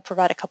 and I'll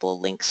provide a couple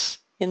of links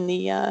in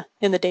the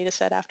data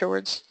set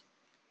afterwards.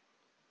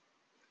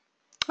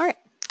 All right,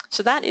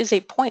 so that is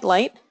a point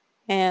light,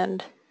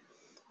 and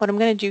what I'm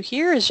going to do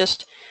here is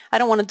just, I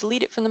don't want to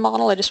delete it from the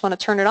model, I just want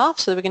to turn it off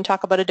so that we can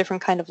talk about a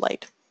different kind of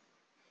light.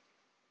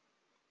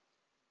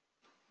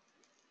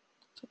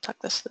 So tuck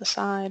this to the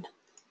side.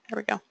 There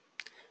we go.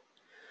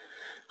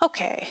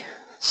 Okay,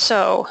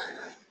 so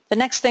the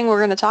next thing we're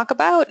going to talk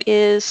about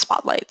is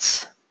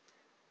spotlights.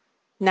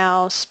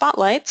 Now,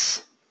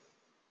 spotlights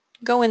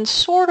go in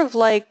sort of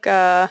like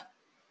a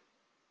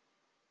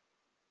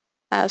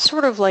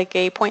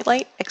point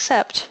light,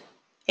 except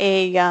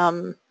a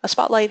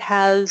spotlight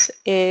has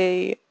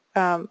a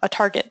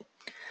target.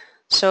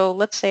 So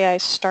let's say I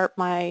start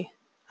my,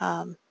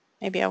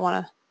 maybe I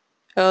want to,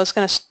 oh, it's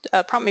going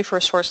to prompt me for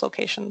a source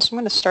location. So I'm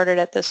going to start it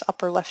at this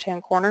upper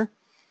left-hand corner,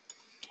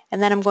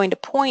 and then I'm going to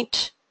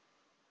point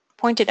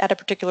it at a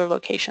particular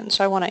location.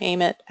 So I want to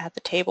aim it at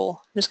the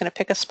table. I'm just going to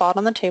pick a spot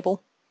on the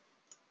table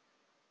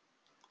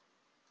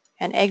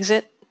and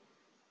exit,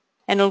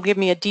 and it'll give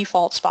me a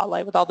default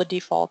spotlight with all the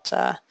default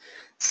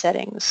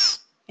settings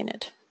in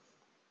it.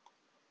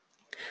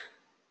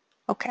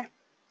 Okay,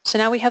 so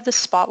now we have this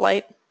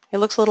spotlight. It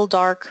looks a little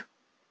dark.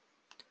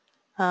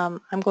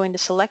 I'm going to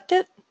select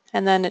it,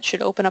 and then it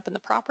should open up in the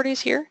properties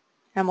here,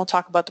 and we'll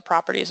talk about the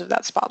properties of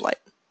that spotlight.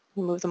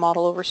 We'll move the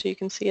model over so you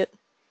can see it.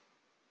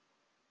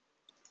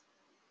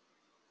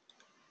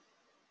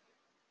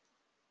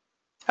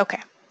 Okay.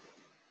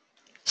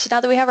 So now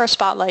that we have our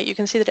spotlight, you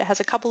can see that it has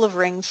a couple of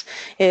rings,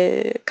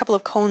 a couple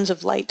of cones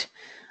of light.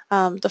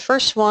 The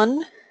first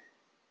one,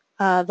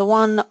 the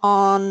one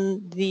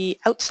on the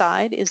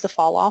outside is the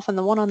fall off, and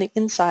the one on the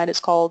inside is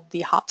called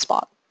the hot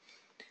spot.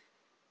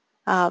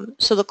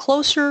 So the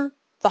closer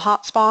the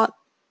hot spot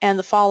and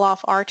the fall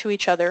off are to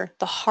each other,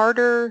 the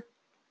harder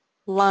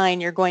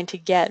line you're going to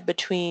get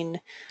between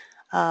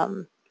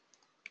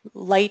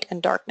light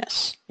and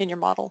darkness in your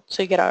model.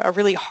 So you get a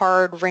really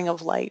hard ring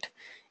of light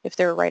if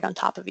they're right on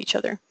top of each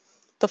other.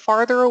 The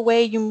farther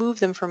away you move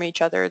them from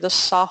each other, the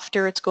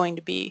softer it's going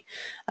to be.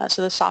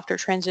 So the softer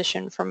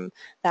transition from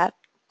that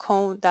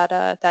cone,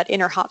 that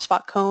inner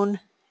hotspot cone,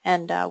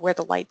 and where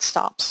the light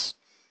stops.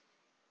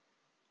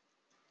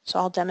 So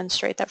I'll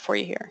demonstrate that for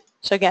you here.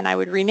 So again, I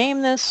would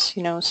rename this,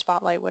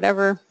 spotlight,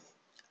 whatever.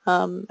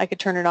 I could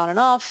turn it on and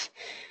off.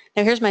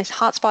 Now here's my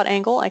hotspot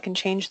angle. I can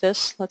change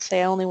this. Let's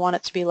say I only want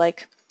it to be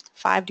like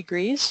 5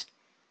 degrees.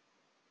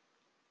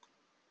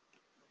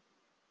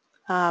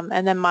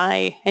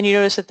 And you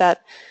notice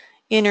that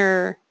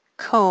inner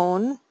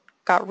cone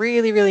got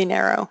really, really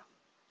narrow.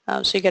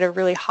 So you get a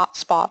really hot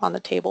spot on the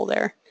table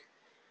there.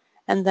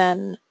 And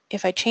then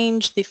if I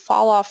change the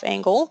fall off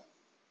angle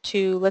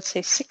to, let's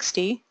say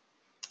 60,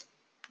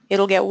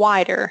 it'll get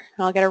wider,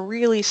 and I'll get a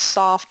really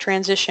soft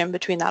transition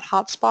between that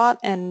hot spot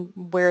and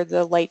where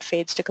the light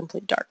fades to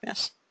complete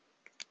darkness.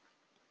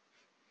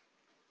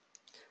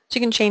 So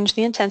you can change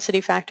the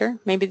intensity factor.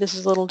 Maybe this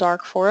is a little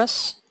dark for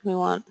us. We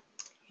want,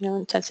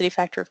 intensity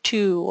factor of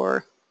 2,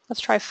 or let's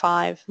try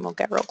 5, and we'll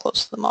get real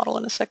close to the model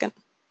in a second.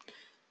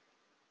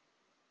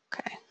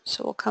 Okay,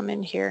 so we'll come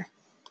in here.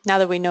 Now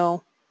that we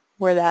know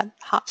where that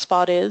hot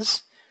spot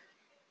is.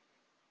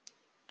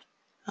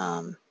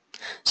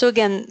 So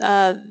again,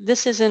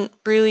 this isn't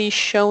really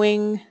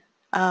showing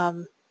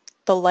the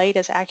light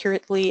as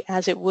accurately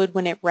as it would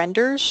when it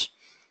renders.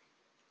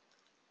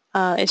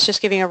 It's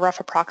just giving a rough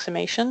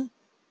approximation.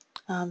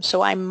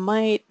 So I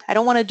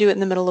don't want to do it in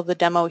the middle of the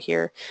demo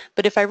here,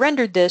 but if I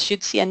rendered this,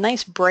 you'd see a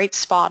nice bright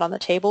spot on the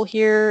table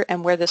here,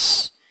 and where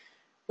this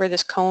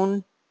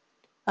cone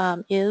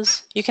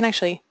is. You can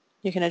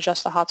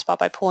adjust the hotspot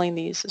by pulling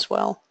these as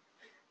well,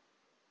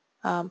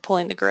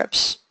 pulling the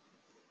grips.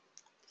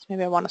 So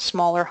maybe I want a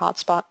smaller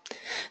hotspot.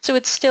 So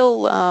it's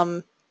still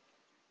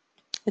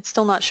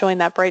not showing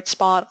that bright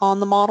spot on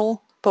the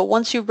model, but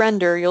once you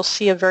render, you'll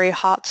see a very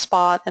hot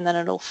spot, and then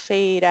it'll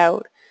fade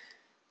out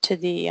to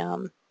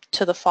the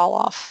fall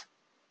off.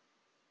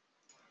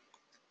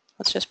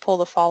 Let's just pull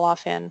the fall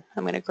off in.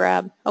 I'm going to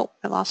grab,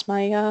 I lost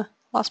my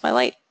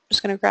light. I'm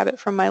just going to grab it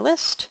from my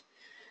list.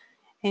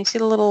 And you see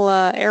the little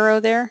arrow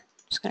there?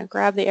 I'm just going to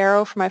grab the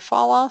arrow for my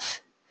fall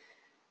off.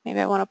 Maybe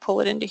I want to pull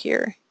it into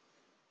here.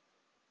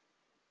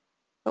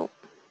 Oh,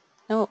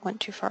 no, it went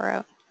too far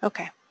out.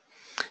 Okay.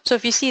 So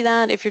if you see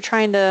that, if you're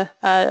trying to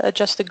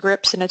adjust the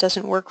grips and it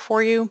doesn't work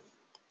for you,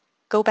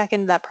 go back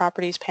into that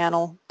properties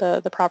panel,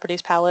 the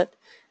properties palette,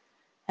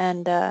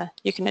 and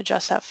you can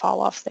adjust that fall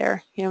off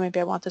there. Maybe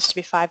I want this to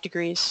be 5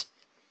 degrees.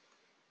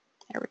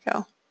 There we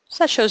go.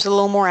 So that shows it a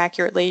little more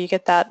accurately. You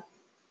get that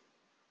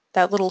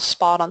little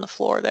spot on the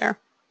floor there.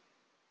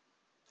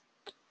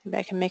 Maybe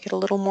I can make it a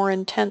little more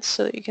intense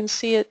so that you can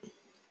see it.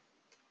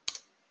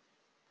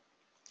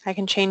 I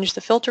can change the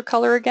filter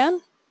color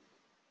again.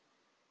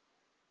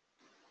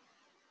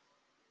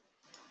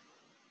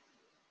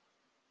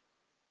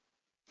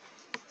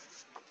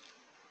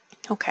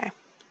 Okay.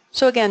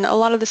 So again, a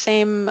lot of the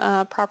same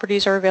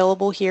properties are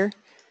available here.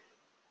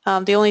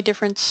 The only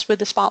difference with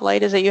the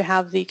spotlight is that you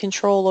have the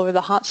control over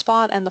the hot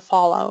spot and the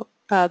fall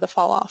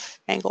off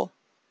angle.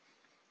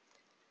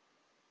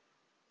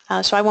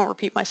 So I won't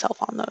repeat myself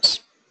on those.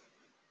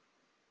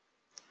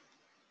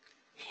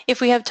 If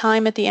we have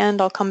time at the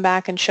end, I'll come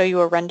back and show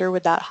you a render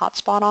with that hot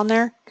spot on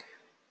there.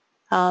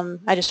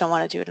 I just don't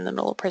want to do it in the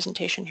middle of the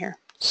presentation here.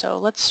 So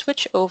let's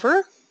switch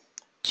over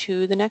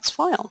to the next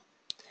file.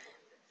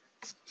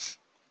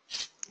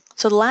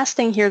 So the last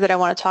thing here that I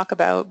want to talk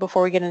about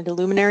before we get into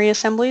Luminary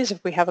Assemblies,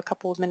 if we have a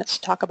couple of minutes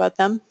to talk about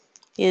them,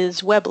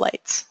 is web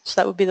lights. So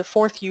that would be the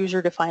fourth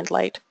user-defined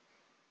light.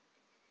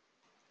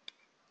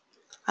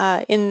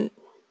 In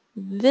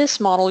this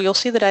model, you'll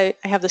see that I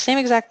have the same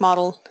exact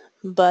model,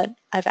 but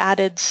I've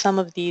added some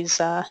of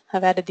these,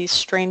 these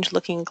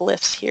strange-looking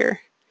glyphs here.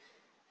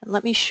 And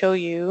let me show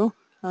you.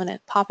 I'm going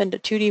to pop into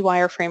 2D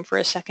wireframe for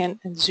a second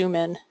and zoom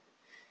in.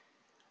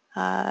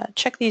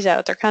 Check these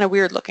out. They're kind of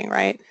weird looking,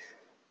 right?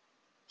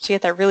 So you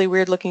get that really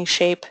weird looking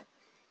shape.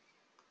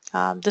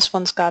 This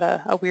one's got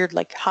a weird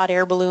like hot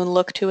air balloon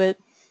look to it.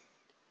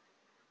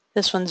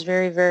 This one's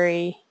very,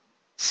 very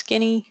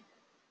skinny.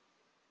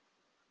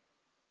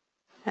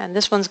 And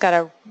this one's got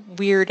a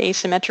weird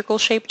asymmetrical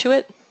shape to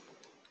it.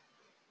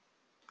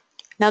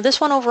 Now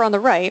this one over on the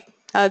right,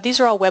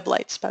 these are all web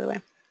lights, by the way.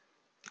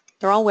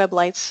 They're all web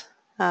lights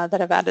that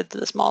I've added to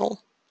this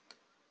model.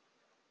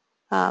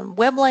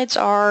 Web lights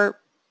are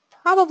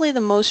probably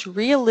the most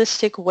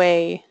realistic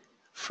way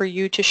for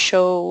you to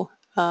show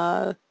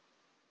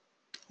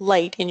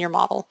light in your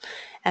model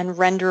and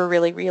render a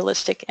really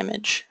realistic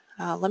image.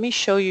 Let me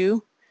show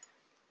you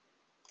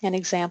an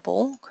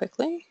example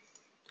quickly.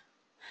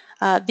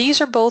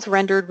 These are both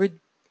rendered with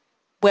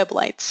web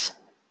lights.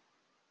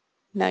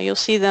 Now you'll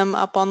see them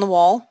up on the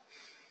wall.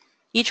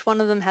 Each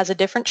one of them has a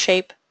different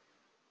shape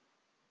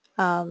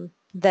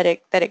that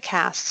it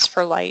casts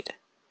for light,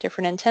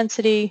 different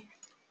intensity,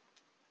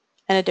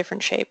 and a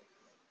different shape.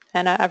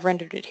 And I've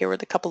rendered it here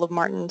with a couple of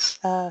Martin's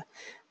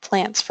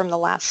plants from the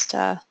last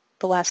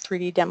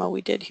 3D demo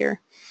we did here.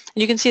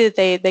 And you can see that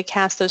they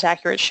cast those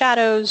accurate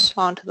shadows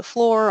onto the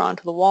floor,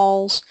 onto the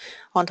walls,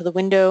 onto the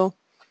window.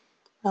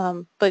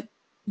 But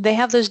they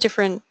have those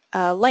different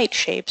light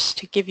shapes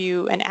to give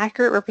you an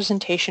accurate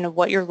representation of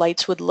what your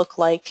lights would look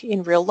like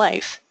in real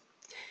life.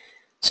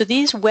 So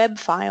these web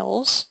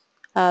files,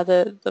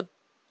 the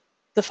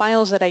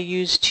files that I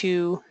use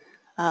to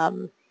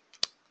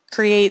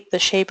create the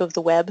shape of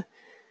the web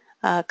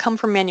come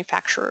from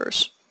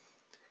manufacturers.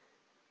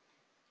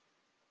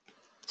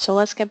 So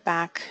let's get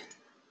back.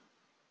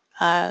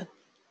 Let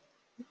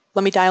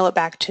me dial it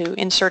back to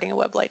inserting a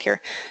web light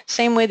here.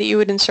 Same way that you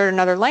would insert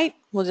another light,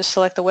 we'll just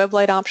select the web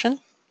light option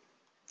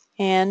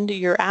and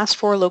your asked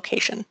for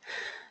location.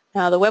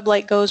 Now the web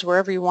light goes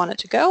wherever you want it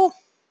to go.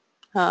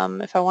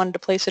 If I wanted to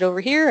place it over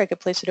here, I could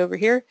place it over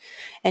here,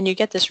 and you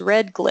get this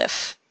red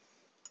glyph.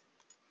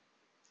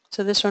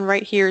 So this one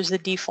right here is the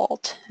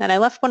default, and I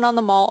left one on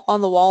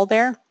the wall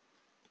there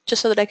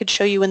just so that I could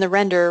show you in the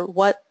render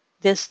what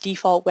this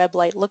default web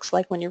light looks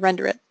like when you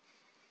render it.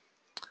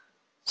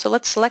 So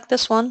let's select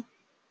this one.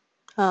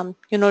 You'll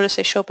notice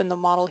they show up in the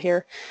model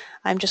here.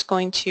 I'm just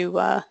going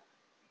to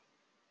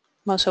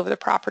mouse over the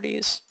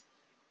properties.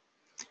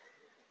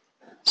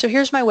 So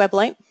here's my web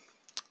light.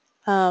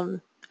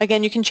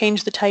 Again, you can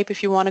change the type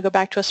if you want to go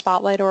back to a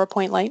spotlight or a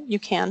point light. You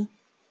can.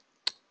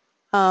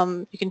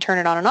 You can turn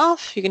it on and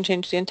off. You can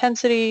change the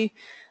intensity,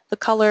 the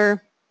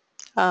color,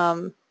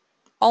 all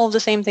of the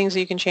same things that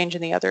you can change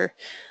in the other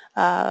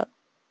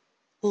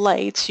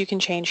lights you can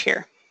change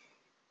here.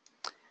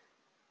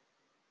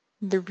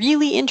 The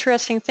really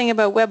interesting thing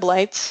about web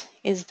lights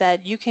is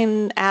that you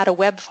can add a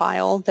web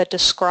file that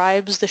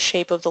describes the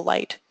shape of the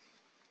light.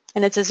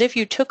 And it's as if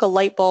you took a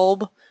light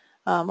bulb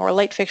or a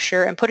light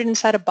fixture and put it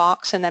inside a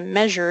box and then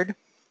measured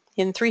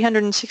in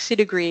 360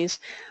 degrees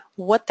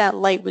what that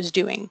light was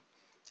doing.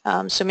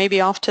 So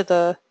maybe off to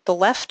the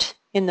left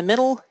in the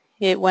middle,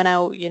 it went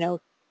out,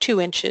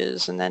 2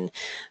 inches, and then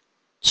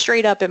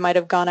straight up it might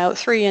have gone out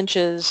 3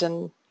 inches,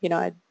 and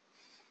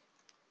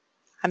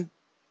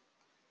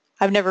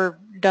I've never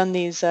done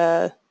these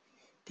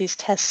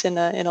tests in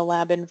a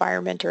lab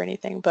environment or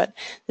anything, but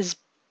this is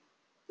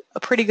a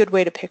pretty good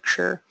way to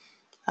picture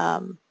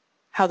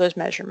how those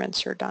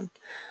measurements are done.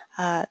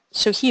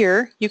 So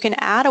here you can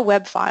add a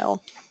web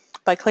file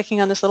by clicking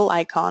on this little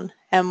icon,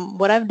 and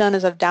what I've done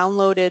is I've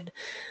downloaded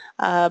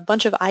a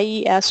bunch of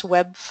IES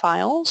web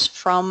files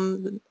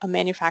from a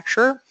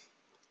manufacturer,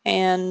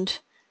 and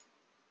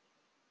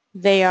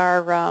they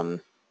are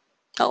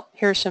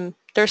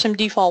there's some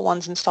default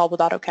ones installed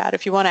with AutoCAD.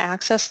 If you want to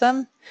access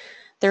them,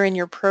 they're in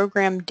your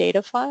program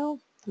data file.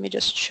 Let me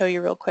just show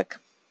you real quick.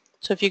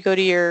 So if you go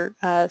to your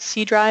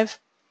C drive,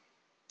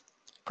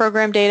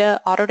 program data,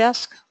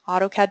 Autodesk,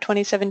 AutoCAD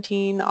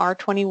 2017,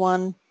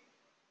 R21,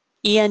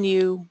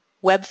 ENU,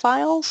 web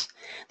files,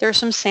 there are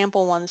some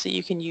sample ones that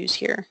you can use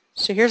here.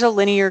 So here's a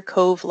linear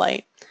cove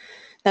light.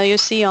 Now you'll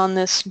see on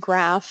this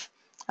graph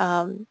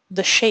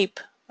the shape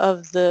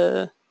of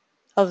the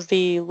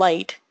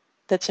light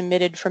that's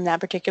emitted from that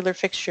particular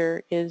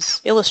fixture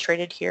is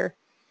illustrated here.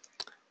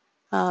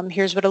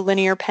 Here's what a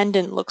linear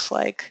pendant looks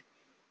like.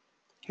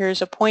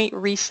 Here's a point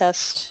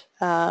recessed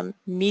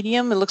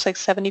medium. It looks like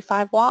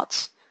 75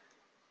 watts.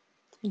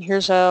 And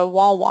here's a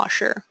wall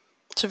washer.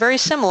 It's very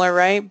similar,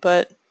 right?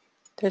 But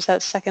there's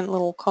that second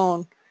little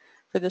cone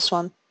for this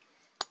one.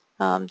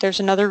 There's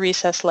another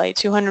recessed light,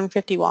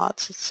 250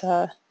 watts. It's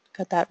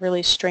got that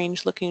really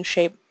strange looking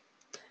shape.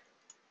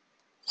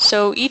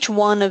 So each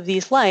one of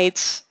these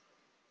lights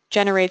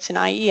generates an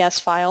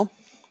IES file,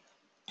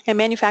 and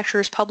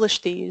manufacturers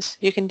publish these.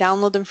 You can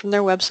download them from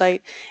their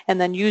website and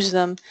then use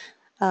them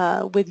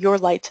with your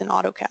lights in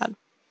AutoCAD.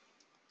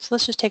 So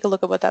let's just take a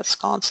look at what that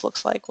sconce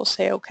looks like. We'll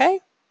say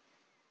OK.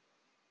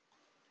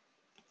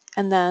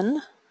 And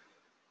then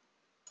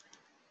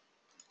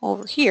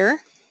over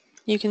here,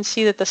 you can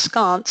see that the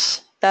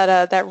sconce,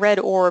 that red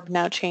orb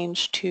now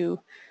changed to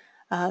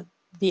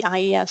the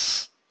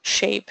IES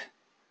shape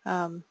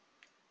that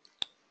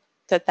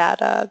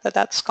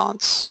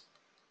sconce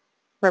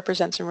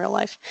represents in real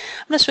life.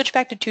 I'm going to switch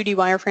back to 2D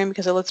wireframe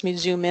because it lets me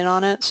zoom in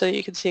on it so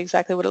you can see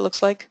exactly what it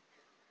looks like.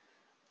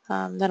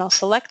 Then I'll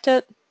select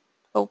it.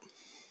 Oh,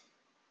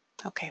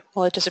 okay,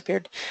 well it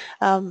disappeared.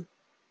 But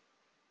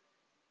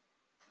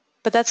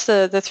that's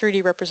the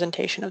 3D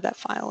representation of that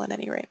file at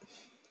any rate.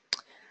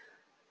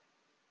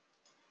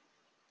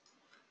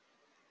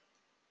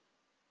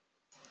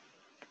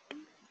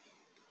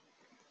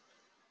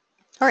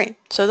 All right,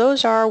 so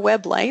those are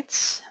web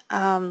lights.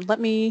 I'll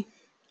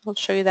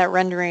show you that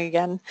rendering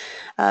again.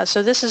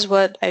 So this is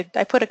what I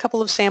put a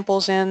couple of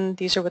samples in.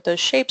 These are what those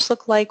shapes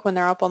look like when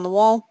they're up on the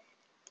wall.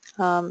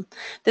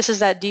 This is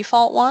that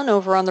default one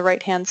over on the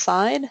right-hand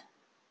side.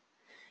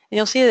 And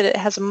you'll see that it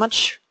has a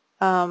much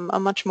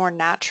more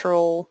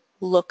natural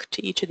look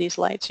to each of these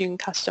lights. You can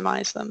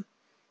customize them.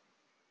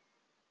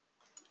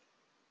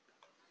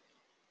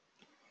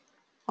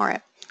 All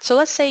right, so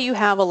let's say you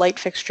have a light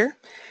fixture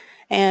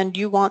and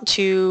you want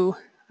to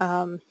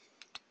create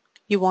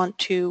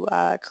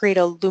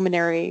a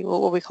luminary,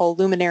 what we call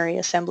luminary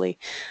assembly.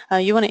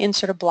 You want to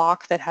insert a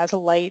block that has a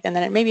light and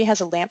then it maybe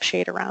has a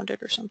lampshade around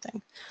it or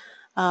something.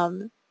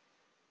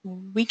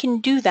 We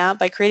can do that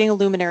by creating a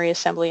luminary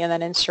assembly and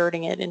then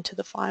inserting it into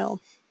the file.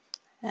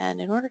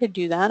 And in order to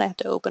do that, I have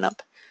to open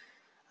up,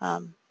 I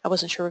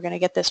wasn't sure we were going to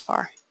get this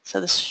far, so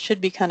this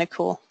should be kind of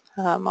cool.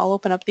 I'll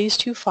open up these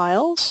two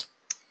files.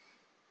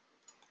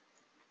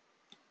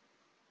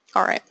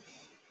 All right,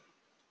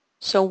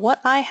 so what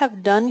I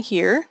have done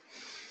here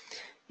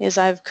is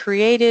I've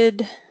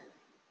created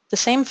the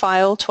same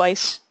file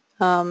twice.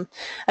 I've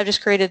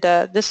just created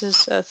this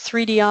is a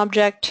 3D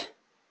object.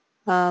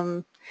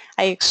 I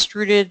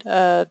extruded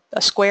a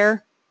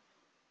square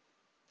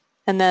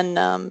and then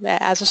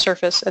as a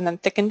surface and then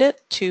thickened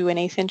it to an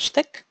 1/8 inch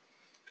thick.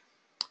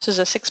 This is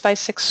a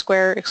 6x6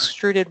 square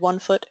extruded 1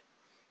 foot.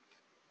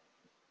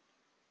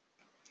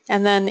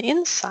 And then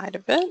inside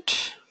of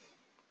it,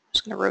 I'm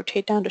just going to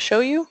rotate down to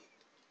show you.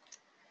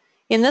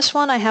 In this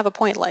one I have a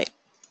point light.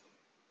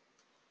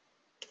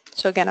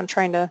 So again, I'm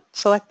trying to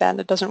select that and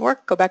it doesn't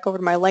work. Go back over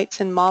to my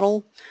Lights in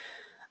Model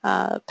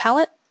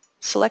palette,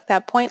 select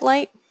that point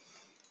light,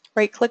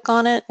 right click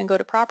on it and go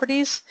to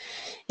Properties.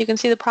 You can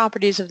see the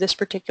properties of this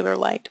particular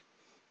light.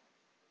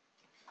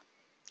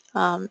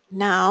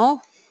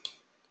 Now,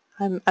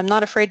 I'm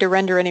not afraid to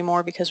render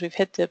anymore because we've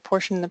hit the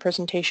portion in the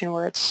presentation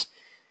where it's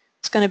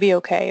going to be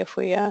okay if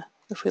we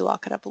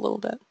lock it up a little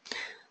bit.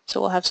 So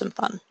we'll have some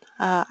fun.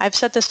 I've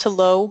set this to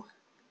low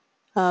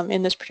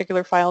in this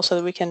particular file so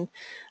that we can,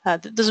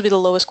 this will be the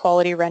lowest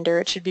quality render.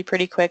 It should be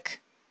pretty quick.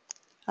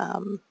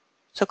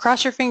 So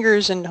cross your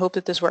fingers and hope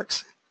that this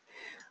works.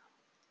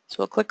 So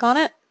we'll click on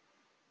it,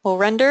 we'll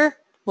render,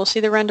 we'll see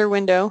the render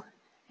window,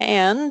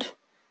 and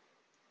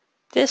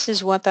this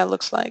is what that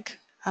looks like.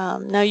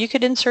 Now you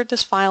could insert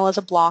this file as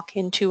a block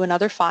into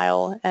another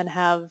file and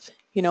have,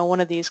 you know, one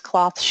of these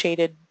cloth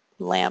shaded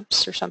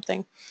lamps or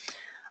something.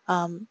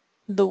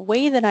 The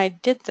way that I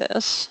did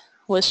this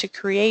was to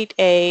create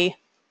a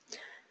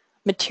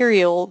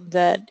material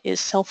that is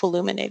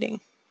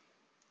self-illuminating.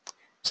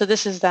 So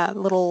this is that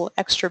little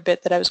extra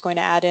bit that I was going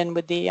to add in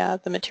with the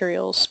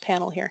materials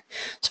panel here.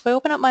 So if I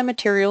open up my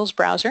materials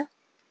browser,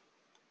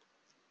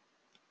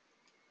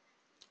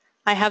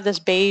 I have this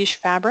beige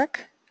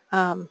fabric.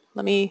 I'm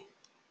going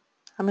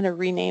to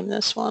rename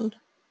this one.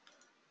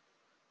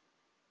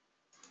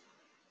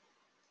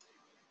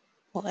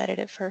 We'll edit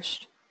it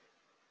first.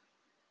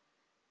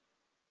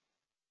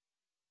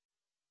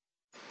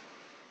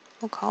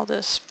 We'll call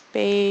this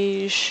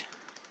beige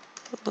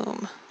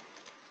loom.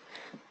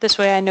 This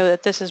way I know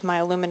that this is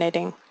my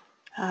illuminating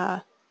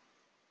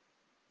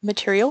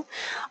material.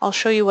 I'll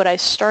show you what I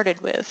started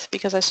with,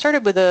 because I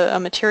started with a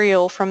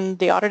material from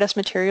the Autodesk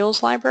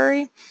Materials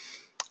library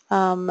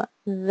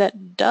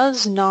that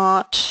does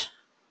not,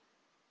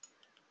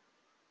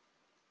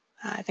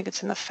 I think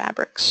it's in the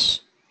fabrics.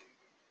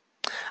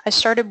 I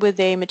started with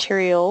a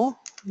material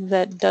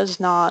that does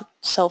not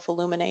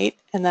self-illuminate,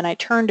 and then I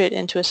turned it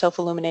into a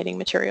self-illuminating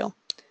material.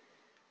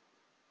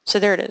 So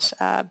there it is,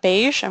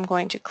 beige. I'm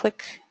going to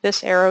click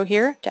this arrow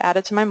here to add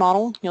it to my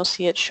model. You'll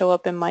see it show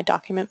up in my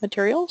document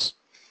materials.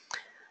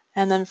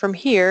 And then from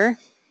here,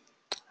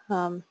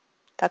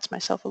 that's my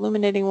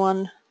self-illuminating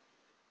one.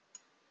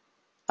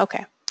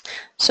 Okay,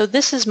 so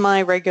this is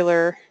my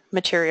regular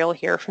material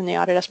here from the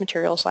Autodesk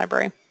Materials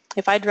library.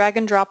 If I drag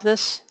and drop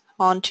this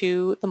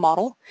onto the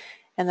model,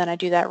 and then I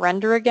do that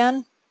render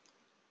again,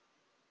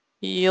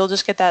 you'll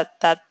just get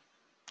that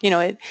you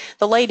know,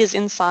 the light is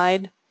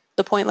inside,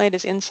 the point light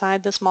is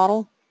inside this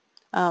model,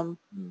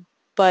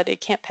 but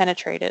it can't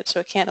penetrate it, so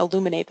it can't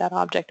illuminate that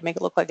object to make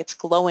it look like it's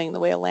glowing the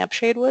way a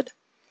lampshade would.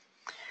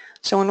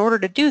 So in order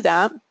to do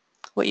that,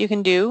 what you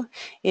can do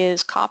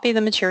is copy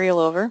the material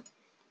over,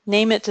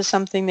 name it to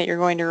something that you're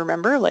going to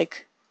remember,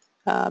 like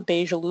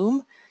beige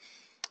loom,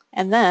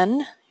 and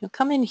then you'll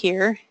come in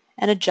here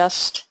and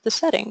adjust the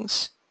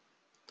settings.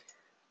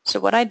 So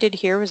what I did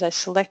here was I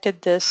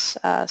selected this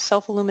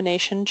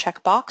self-illumination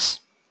checkbox.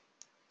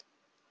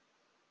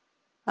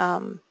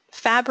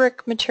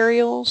 Fabric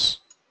materials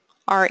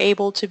are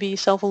able to be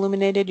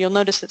self-illuminated. You'll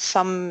notice that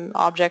some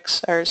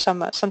objects or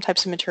some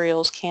types of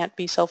materials can't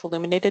be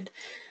self-illuminated.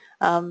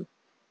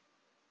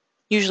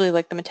 Usually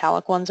like the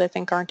metallic ones I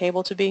think aren't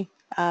able to be.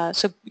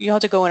 So you'll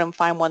have to go in and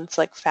find one that's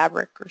like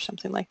fabric or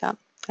something like that.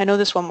 I know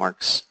this one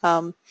works.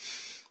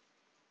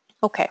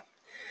 Okay,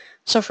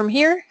 so from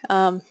here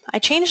I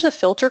changed the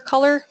filter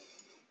color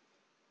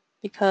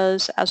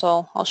because, as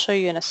I'll show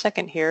you in a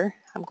second here,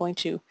 I'm going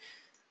to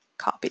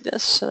copy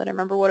this so that I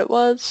remember what it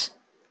was.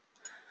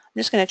 I'm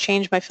just going to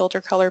change my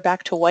filter color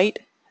back to white,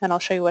 and I'll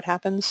show you what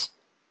happens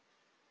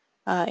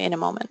in a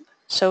moment.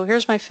 So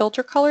here's my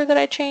filter color that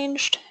I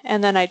changed,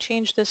 and then I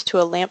changed this to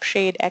a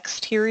lampshade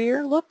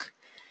exterior look,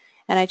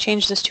 and I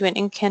changed this to an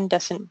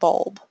incandescent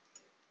bulb.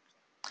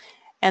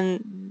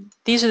 And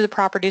these are the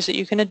properties that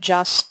you can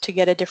adjust to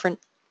get a different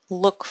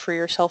look for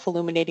your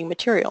self-illuminating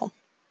material.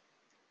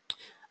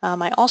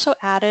 I also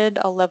added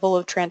a level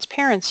of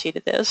transparency to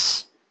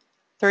this,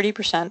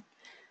 30%,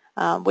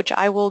 which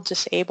I will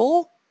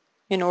disable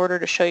in order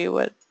to show you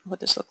what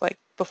this looked like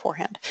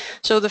beforehand.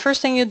 So the first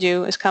thing you'll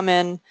do is come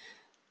in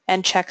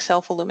and check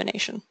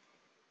self-illumination. And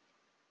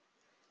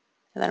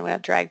then I'm going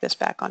to drag this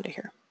back onto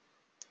here.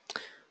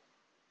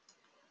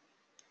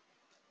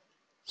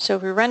 So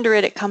if we render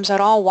it, it comes out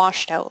all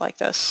washed out like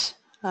this.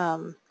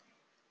 So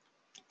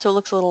it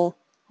looks a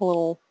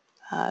little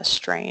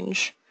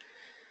strange.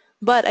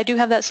 But I do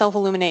have that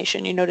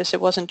self-illumination. You notice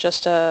it wasn't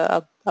just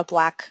a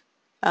black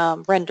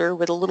render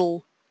with a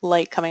little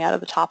light coming out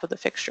of the top of the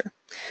fixture.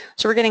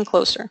 So we're getting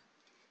closer.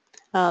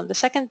 The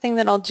second thing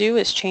that I'll do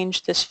is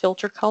change this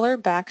filter color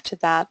back to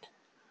that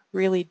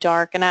really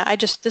dark. And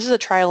this is a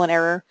trial and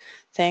error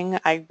thing.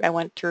 I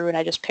went through and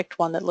I just picked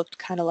one that looked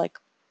kind of like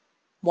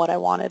what I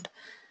wanted.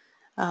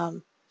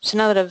 So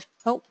now that it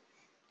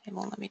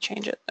won't let me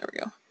change it. There we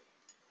go.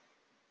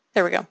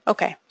 There we go.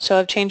 Okay, so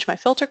I've changed my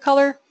filter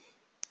color.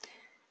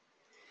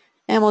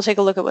 And we'll take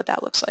a look at what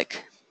that looks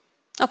like.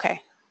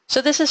 Okay,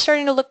 so this is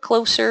starting to look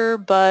closer,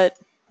 but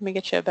let me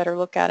get you a better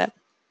look at it.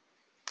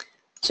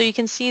 So you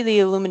can see the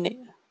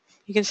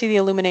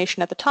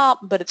illumination at the top,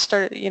 but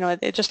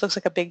it just looks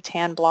like a big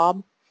tan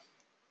blob.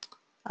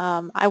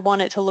 I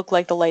want it to look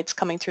like the light's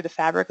coming through the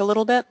fabric a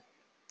little bit.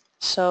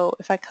 So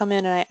if I come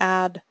in and I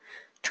add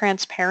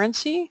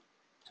transparency,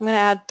 I'm going to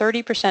add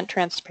 30%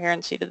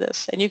 transparency to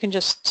this, and you can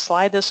just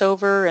slide this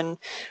over and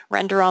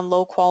render on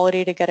low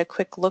quality to get a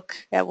quick look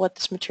at what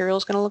this material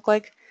is going to look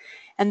like.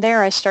 And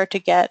there I start to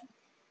get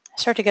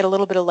a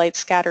little bit of light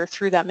scatter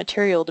through that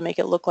material to make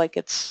it look like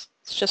it's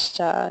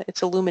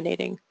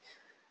illuminating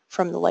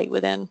from the light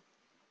within.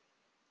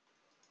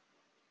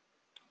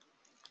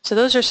 So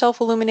those are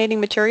self-illuminating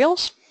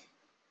materials.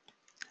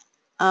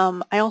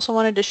 I also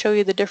wanted to show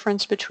you the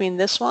difference between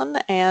this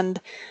one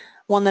and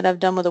one that I've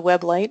done with a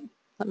web light.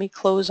 Let me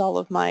close all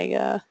of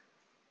my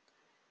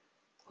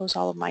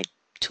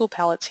tool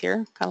palettes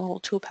here. Got a little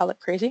tool palette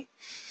crazy.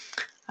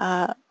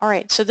 All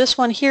right, so this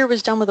one here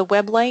was done with a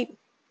web light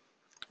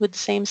with the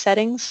same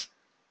settings.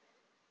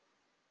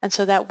 And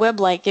so that web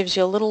light gives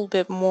you a little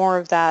bit more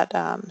of that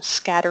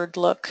scattered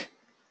look.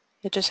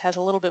 It just has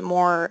a little bit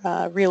more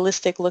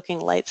realistic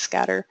looking light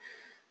scatter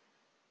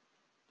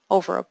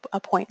over a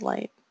point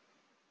light.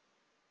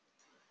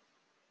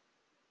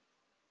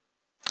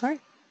 All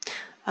right.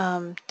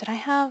 I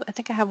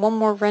think I have one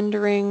more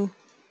rendering.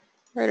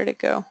 Where did it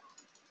go?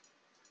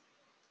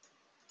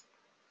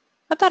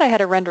 I thought I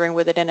had a rendering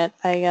with it in it.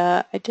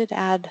 I did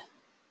add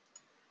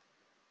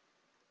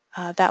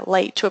that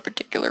light to a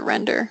particular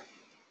render.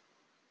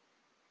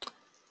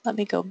 Let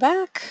me go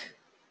back.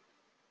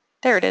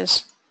 There it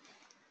is.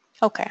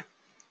 Okay.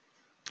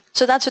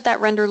 So that's what that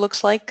render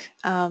looks like.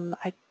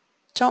 I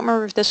don't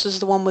remember if this is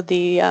the one with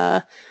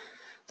the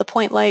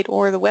point light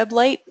or the web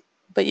light,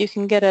 but you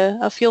can get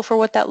a feel for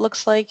what that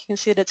looks like. You can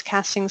see that it's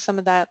casting some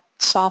of that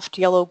soft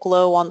yellow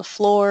glow on the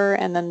floor,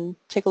 and then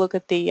take a look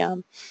at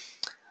the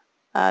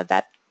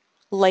that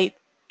light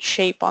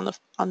shape on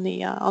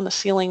the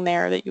ceiling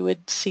there that you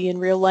would see in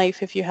real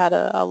life if you had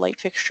a light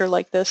fixture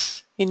like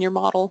this in your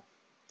model.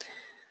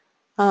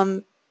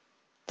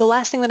 The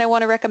last thing that I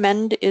want to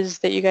recommend is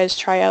that you guys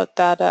try out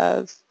that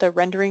the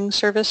rendering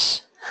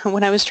service.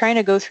 When I was trying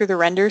to go through the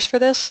renders for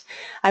this,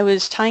 I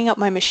was tying up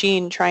my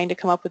machine trying to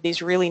come up with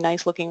these really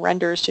nice looking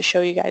renders to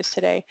show you guys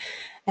today.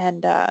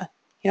 And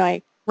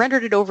I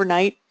rendered it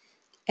overnight,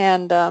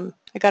 and I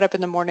got up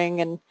in the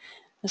morning and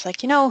was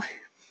like,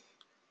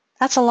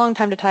 that's a long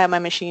time to tie up my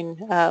machine.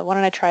 Why don't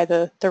I try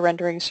the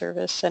rendering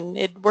service? And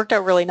it worked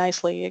out really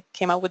nicely. It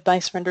came out with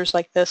nice renders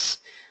like this.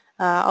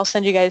 I'll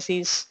send you guys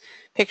these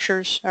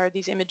pictures or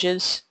these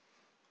images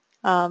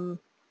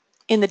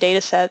in the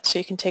data set so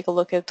you can take a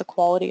look at the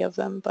quality of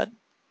them, but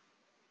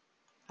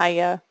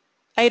I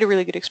had a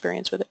really good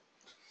experience with it.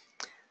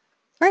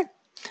 All right,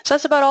 so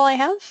that's about all I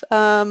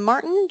have.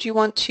 Martin, do you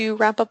want to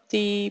wrap up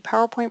the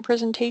PowerPoint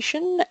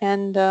presentation?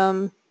 And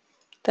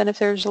then if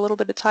there's a little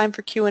bit of time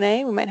for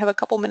Q&A, we might have a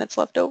couple minutes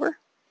left over.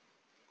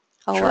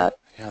 Sure.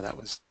 Yeah, that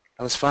was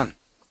fun.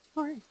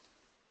 All right.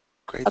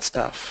 Great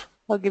stuff.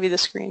 I'll give you the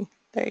screen.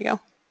 There you go.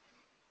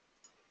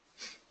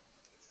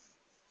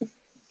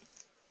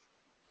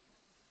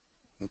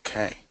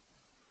 Okay.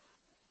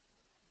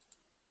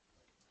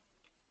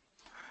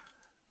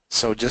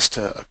 So just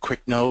a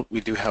quick note,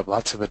 we do have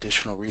lots of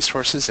additional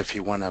resources. If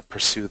you want to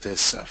pursue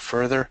this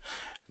further,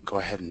 go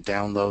ahead and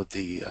download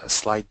the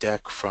slide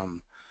deck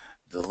from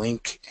the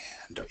link,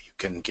 and you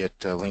can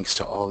get links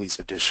to all these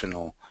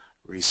additional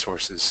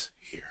resources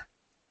here.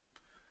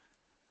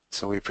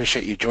 So we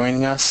appreciate you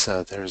joining us.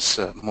 There's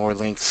more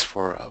links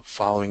for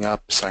following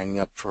up, signing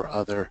up for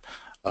other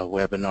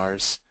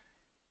webinars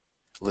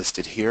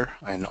listed here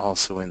and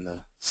also in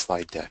the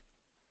slide deck.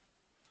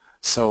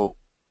 So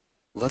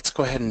let's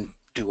go ahead and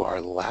do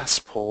our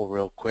last poll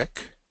real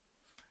quick.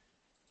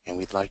 And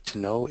we'd like to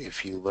know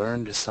if you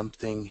learned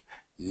something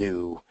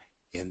new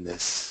in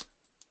this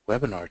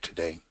webinar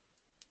today.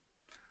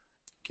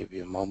 Give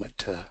you a moment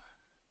to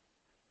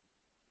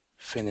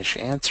finish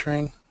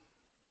answering.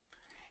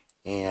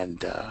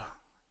 And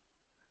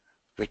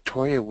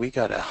Victoria, we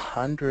got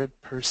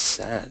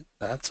 100%.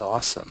 That's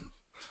awesome.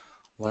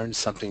 Learned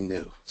something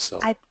new. So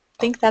I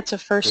think that's a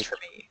first for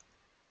me.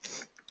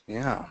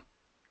 Yeah.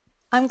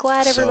 I'm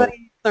glad So,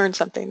 everybody learned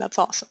something. That's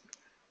awesome.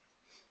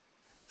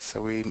 so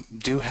we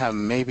do have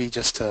maybe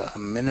just a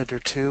minute or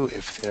two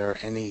if there are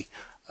any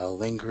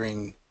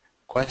lingering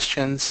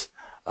questions.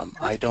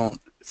 I don't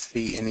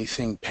see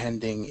anything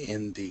pending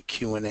in the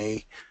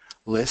Q&A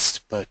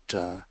list, but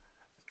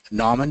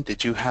Nauman,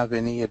 did you have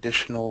any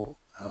additional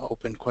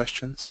open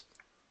questions?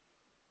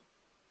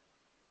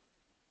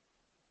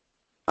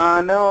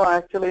 No,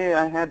 actually,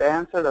 I had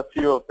answered a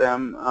few of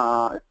them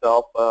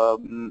itself,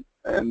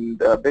 and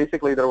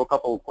basically there were a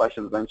couple of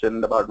questions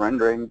mentioned about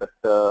rendering, but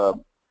the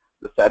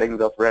settings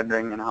of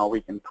rendering and how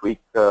we can tweak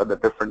the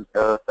different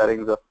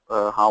settings of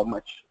how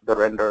much the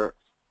render,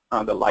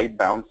 the light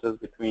bounces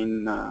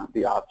between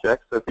the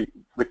objects. So if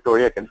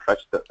Victoria can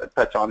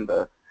touch on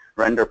the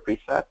render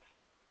presets.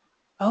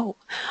 Oh,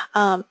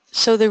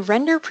 so the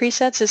render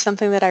presets is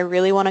something that I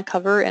really want to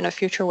cover in a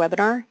future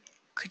webinar.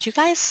 Could you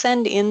guys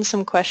send in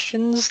some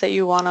questions that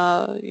you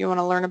wanna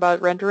learn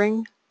about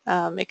rendering?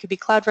 It could be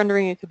cloud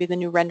rendering, it could be the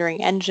new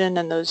rendering engine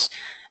and those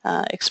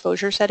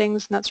exposure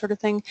settings and that sort of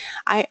thing.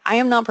 I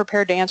am not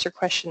prepared to answer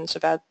questions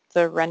about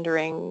the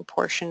rendering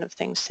portion of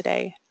things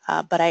today,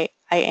 but I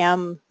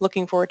am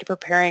looking forward to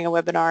preparing a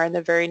webinar in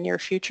the very near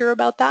future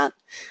about that.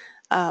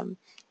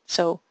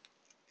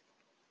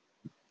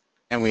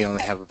 And we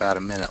only have about a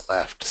minute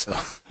left, so.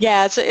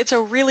 Yeah, it's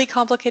a really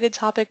complicated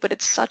topic, but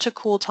it's such a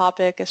cool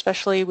topic,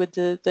 especially with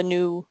the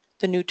new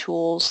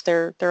tools.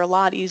 They're a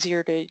lot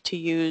easier to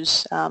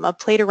use. I've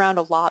played around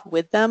a lot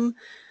with them,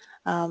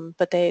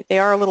 but they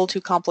are a little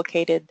too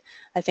complicated,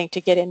 I think,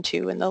 to get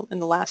into in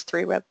the last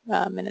 3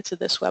 minutes of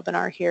this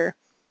webinar here.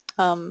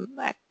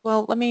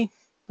 Well, let me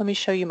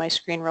show you my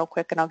screen real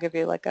quick, and I'll give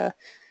you like a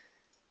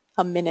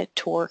minute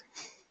tour,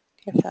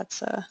 if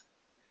that's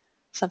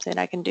something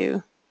I can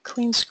do.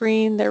 Clean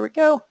screen. There we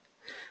go.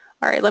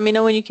 All right, let me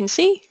know when you can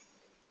see.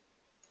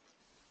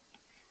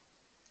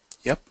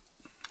 Yep.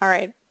 All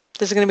right,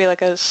 this is going to be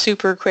like a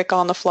super quick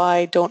on the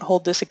fly, don't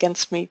hold this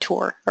against me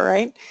tour, all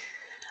right?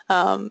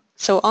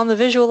 So on the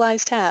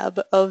Visualize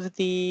tab of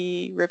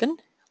the ribbon,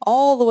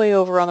 all the way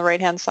over on the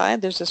right-hand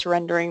side, there's this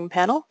rendering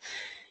panel.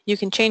 You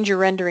can change your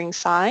rendering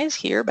size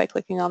here by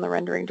clicking on the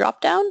rendering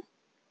dropdown.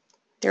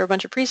 There are a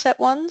bunch of preset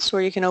ones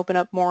where you can open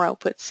up more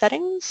output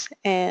settings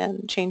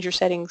and change your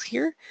settings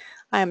here.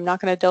 I am not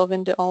going to delve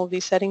into all of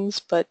these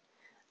settings, but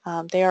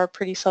they are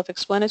pretty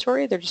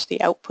self-explanatory. They're just the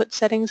output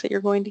settings that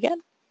you're going to get,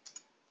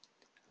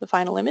 the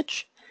final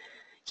image.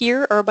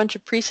 Here are a bunch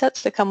of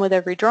presets that come with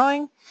every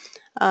drawing.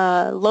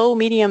 Low,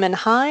 medium, and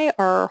high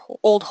are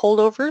old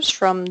holdovers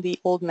from the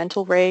old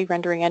Mental Ray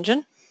rendering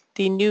engine.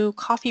 The new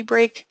coffee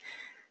break,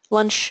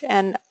 lunch,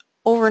 and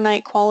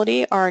overnight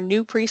quality are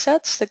new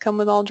presets that come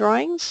with all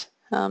drawings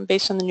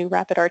based on the new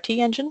Rapid RT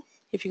engine.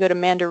 If you go to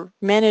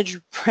Manage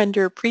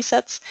Render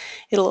Presets,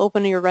 it'll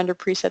open your Render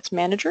Presets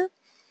Manager.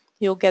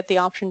 You'll get the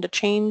option to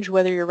change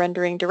whether you're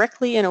rendering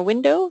directly in a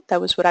window. That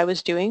was what I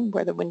was doing,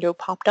 where the window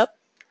popped up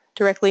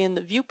directly in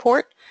the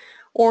viewport,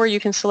 or you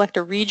can select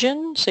a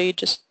region, so you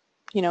just,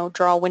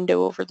 draw a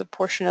window over the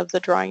portion of the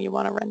drawing you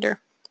want to render.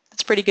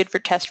 That's pretty good for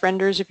test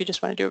renders if you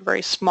just want to do a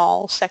very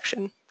small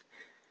section.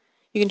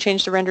 You can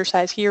change the render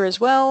size here as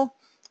well.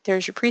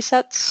 There's your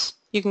presets.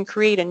 You can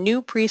create a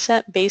new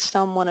preset based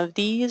on one of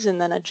these and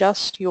then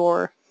adjust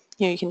your,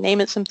 you can name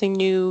it something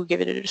new,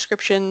 give it a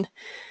description.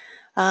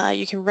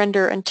 You can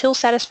render until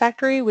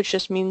satisfactory, which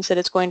just means that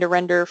it's going to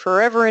render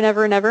forever and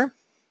ever and ever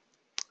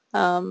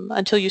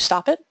until you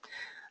stop it.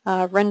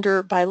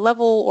 Render by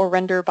level or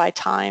render by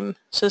time.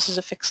 So this is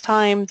a fixed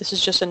time. This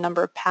is just a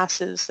number of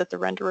passes that the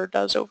renderer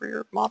does over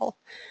your model.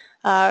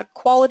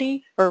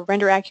 Quality or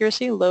render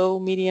accuracy, low,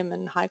 medium,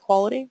 and high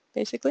quality,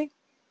 basically.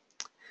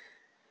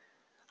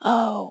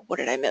 Oh, what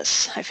did I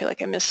miss? I feel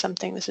like I missed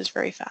something. This is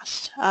very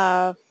fast.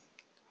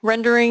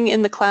 Rendering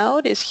in the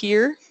cloud is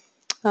here.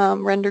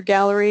 Render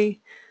gallery,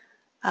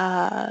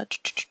 render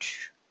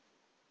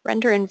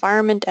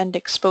environment and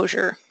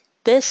exposure.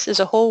 This is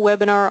a whole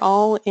webinar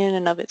all in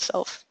and of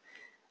itself.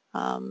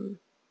 I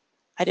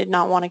did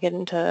not want to get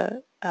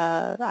into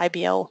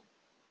IBL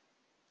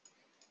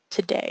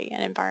today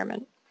and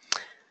environment.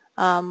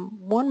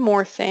 One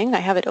more thing, I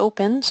have it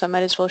open, so I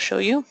might as well show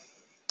you.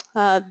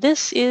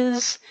 This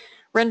is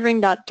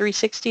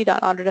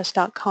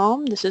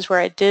rendering.360.autodesk.com. This is where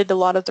I did a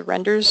lot of the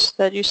renders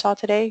that you saw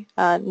today.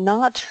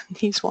 Not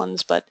these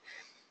ones, but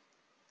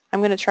I'm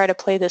going to try to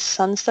play this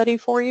sun study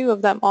for you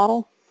of that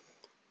model.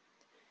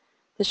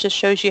 This just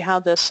shows you how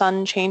the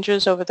sun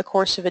changes over the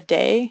course of a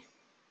day.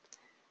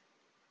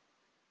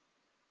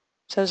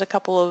 So there's a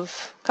couple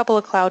of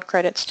cloud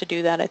credits to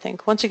do that, I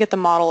think. Once you get the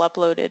model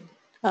uploaded,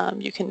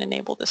 you can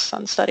enable this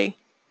sun study.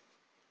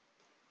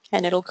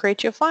 and it'll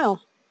create you a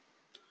file.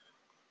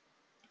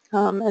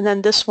 And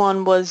then this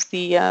one was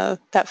the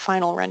that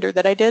final render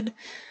that I did.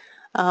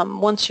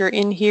 Once you're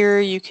in here,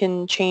 you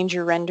can change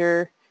your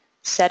render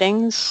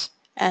settings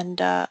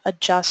and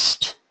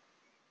adjust,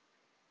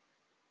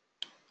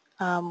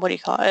 what do you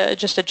call it?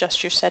 Just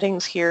adjust your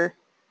settings here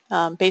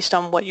based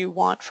on what you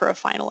want for a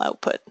final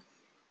output.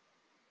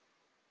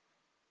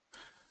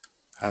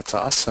 That's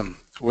awesome.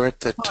 We're at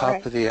the All top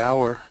right. of the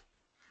hour.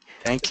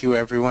 Thank you,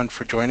 everyone,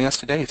 for joining us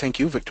today. Thank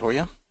you,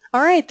 Victoria.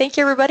 All right. Thank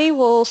you, everybody.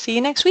 We'll see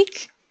you next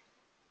week.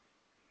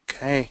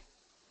 Okay.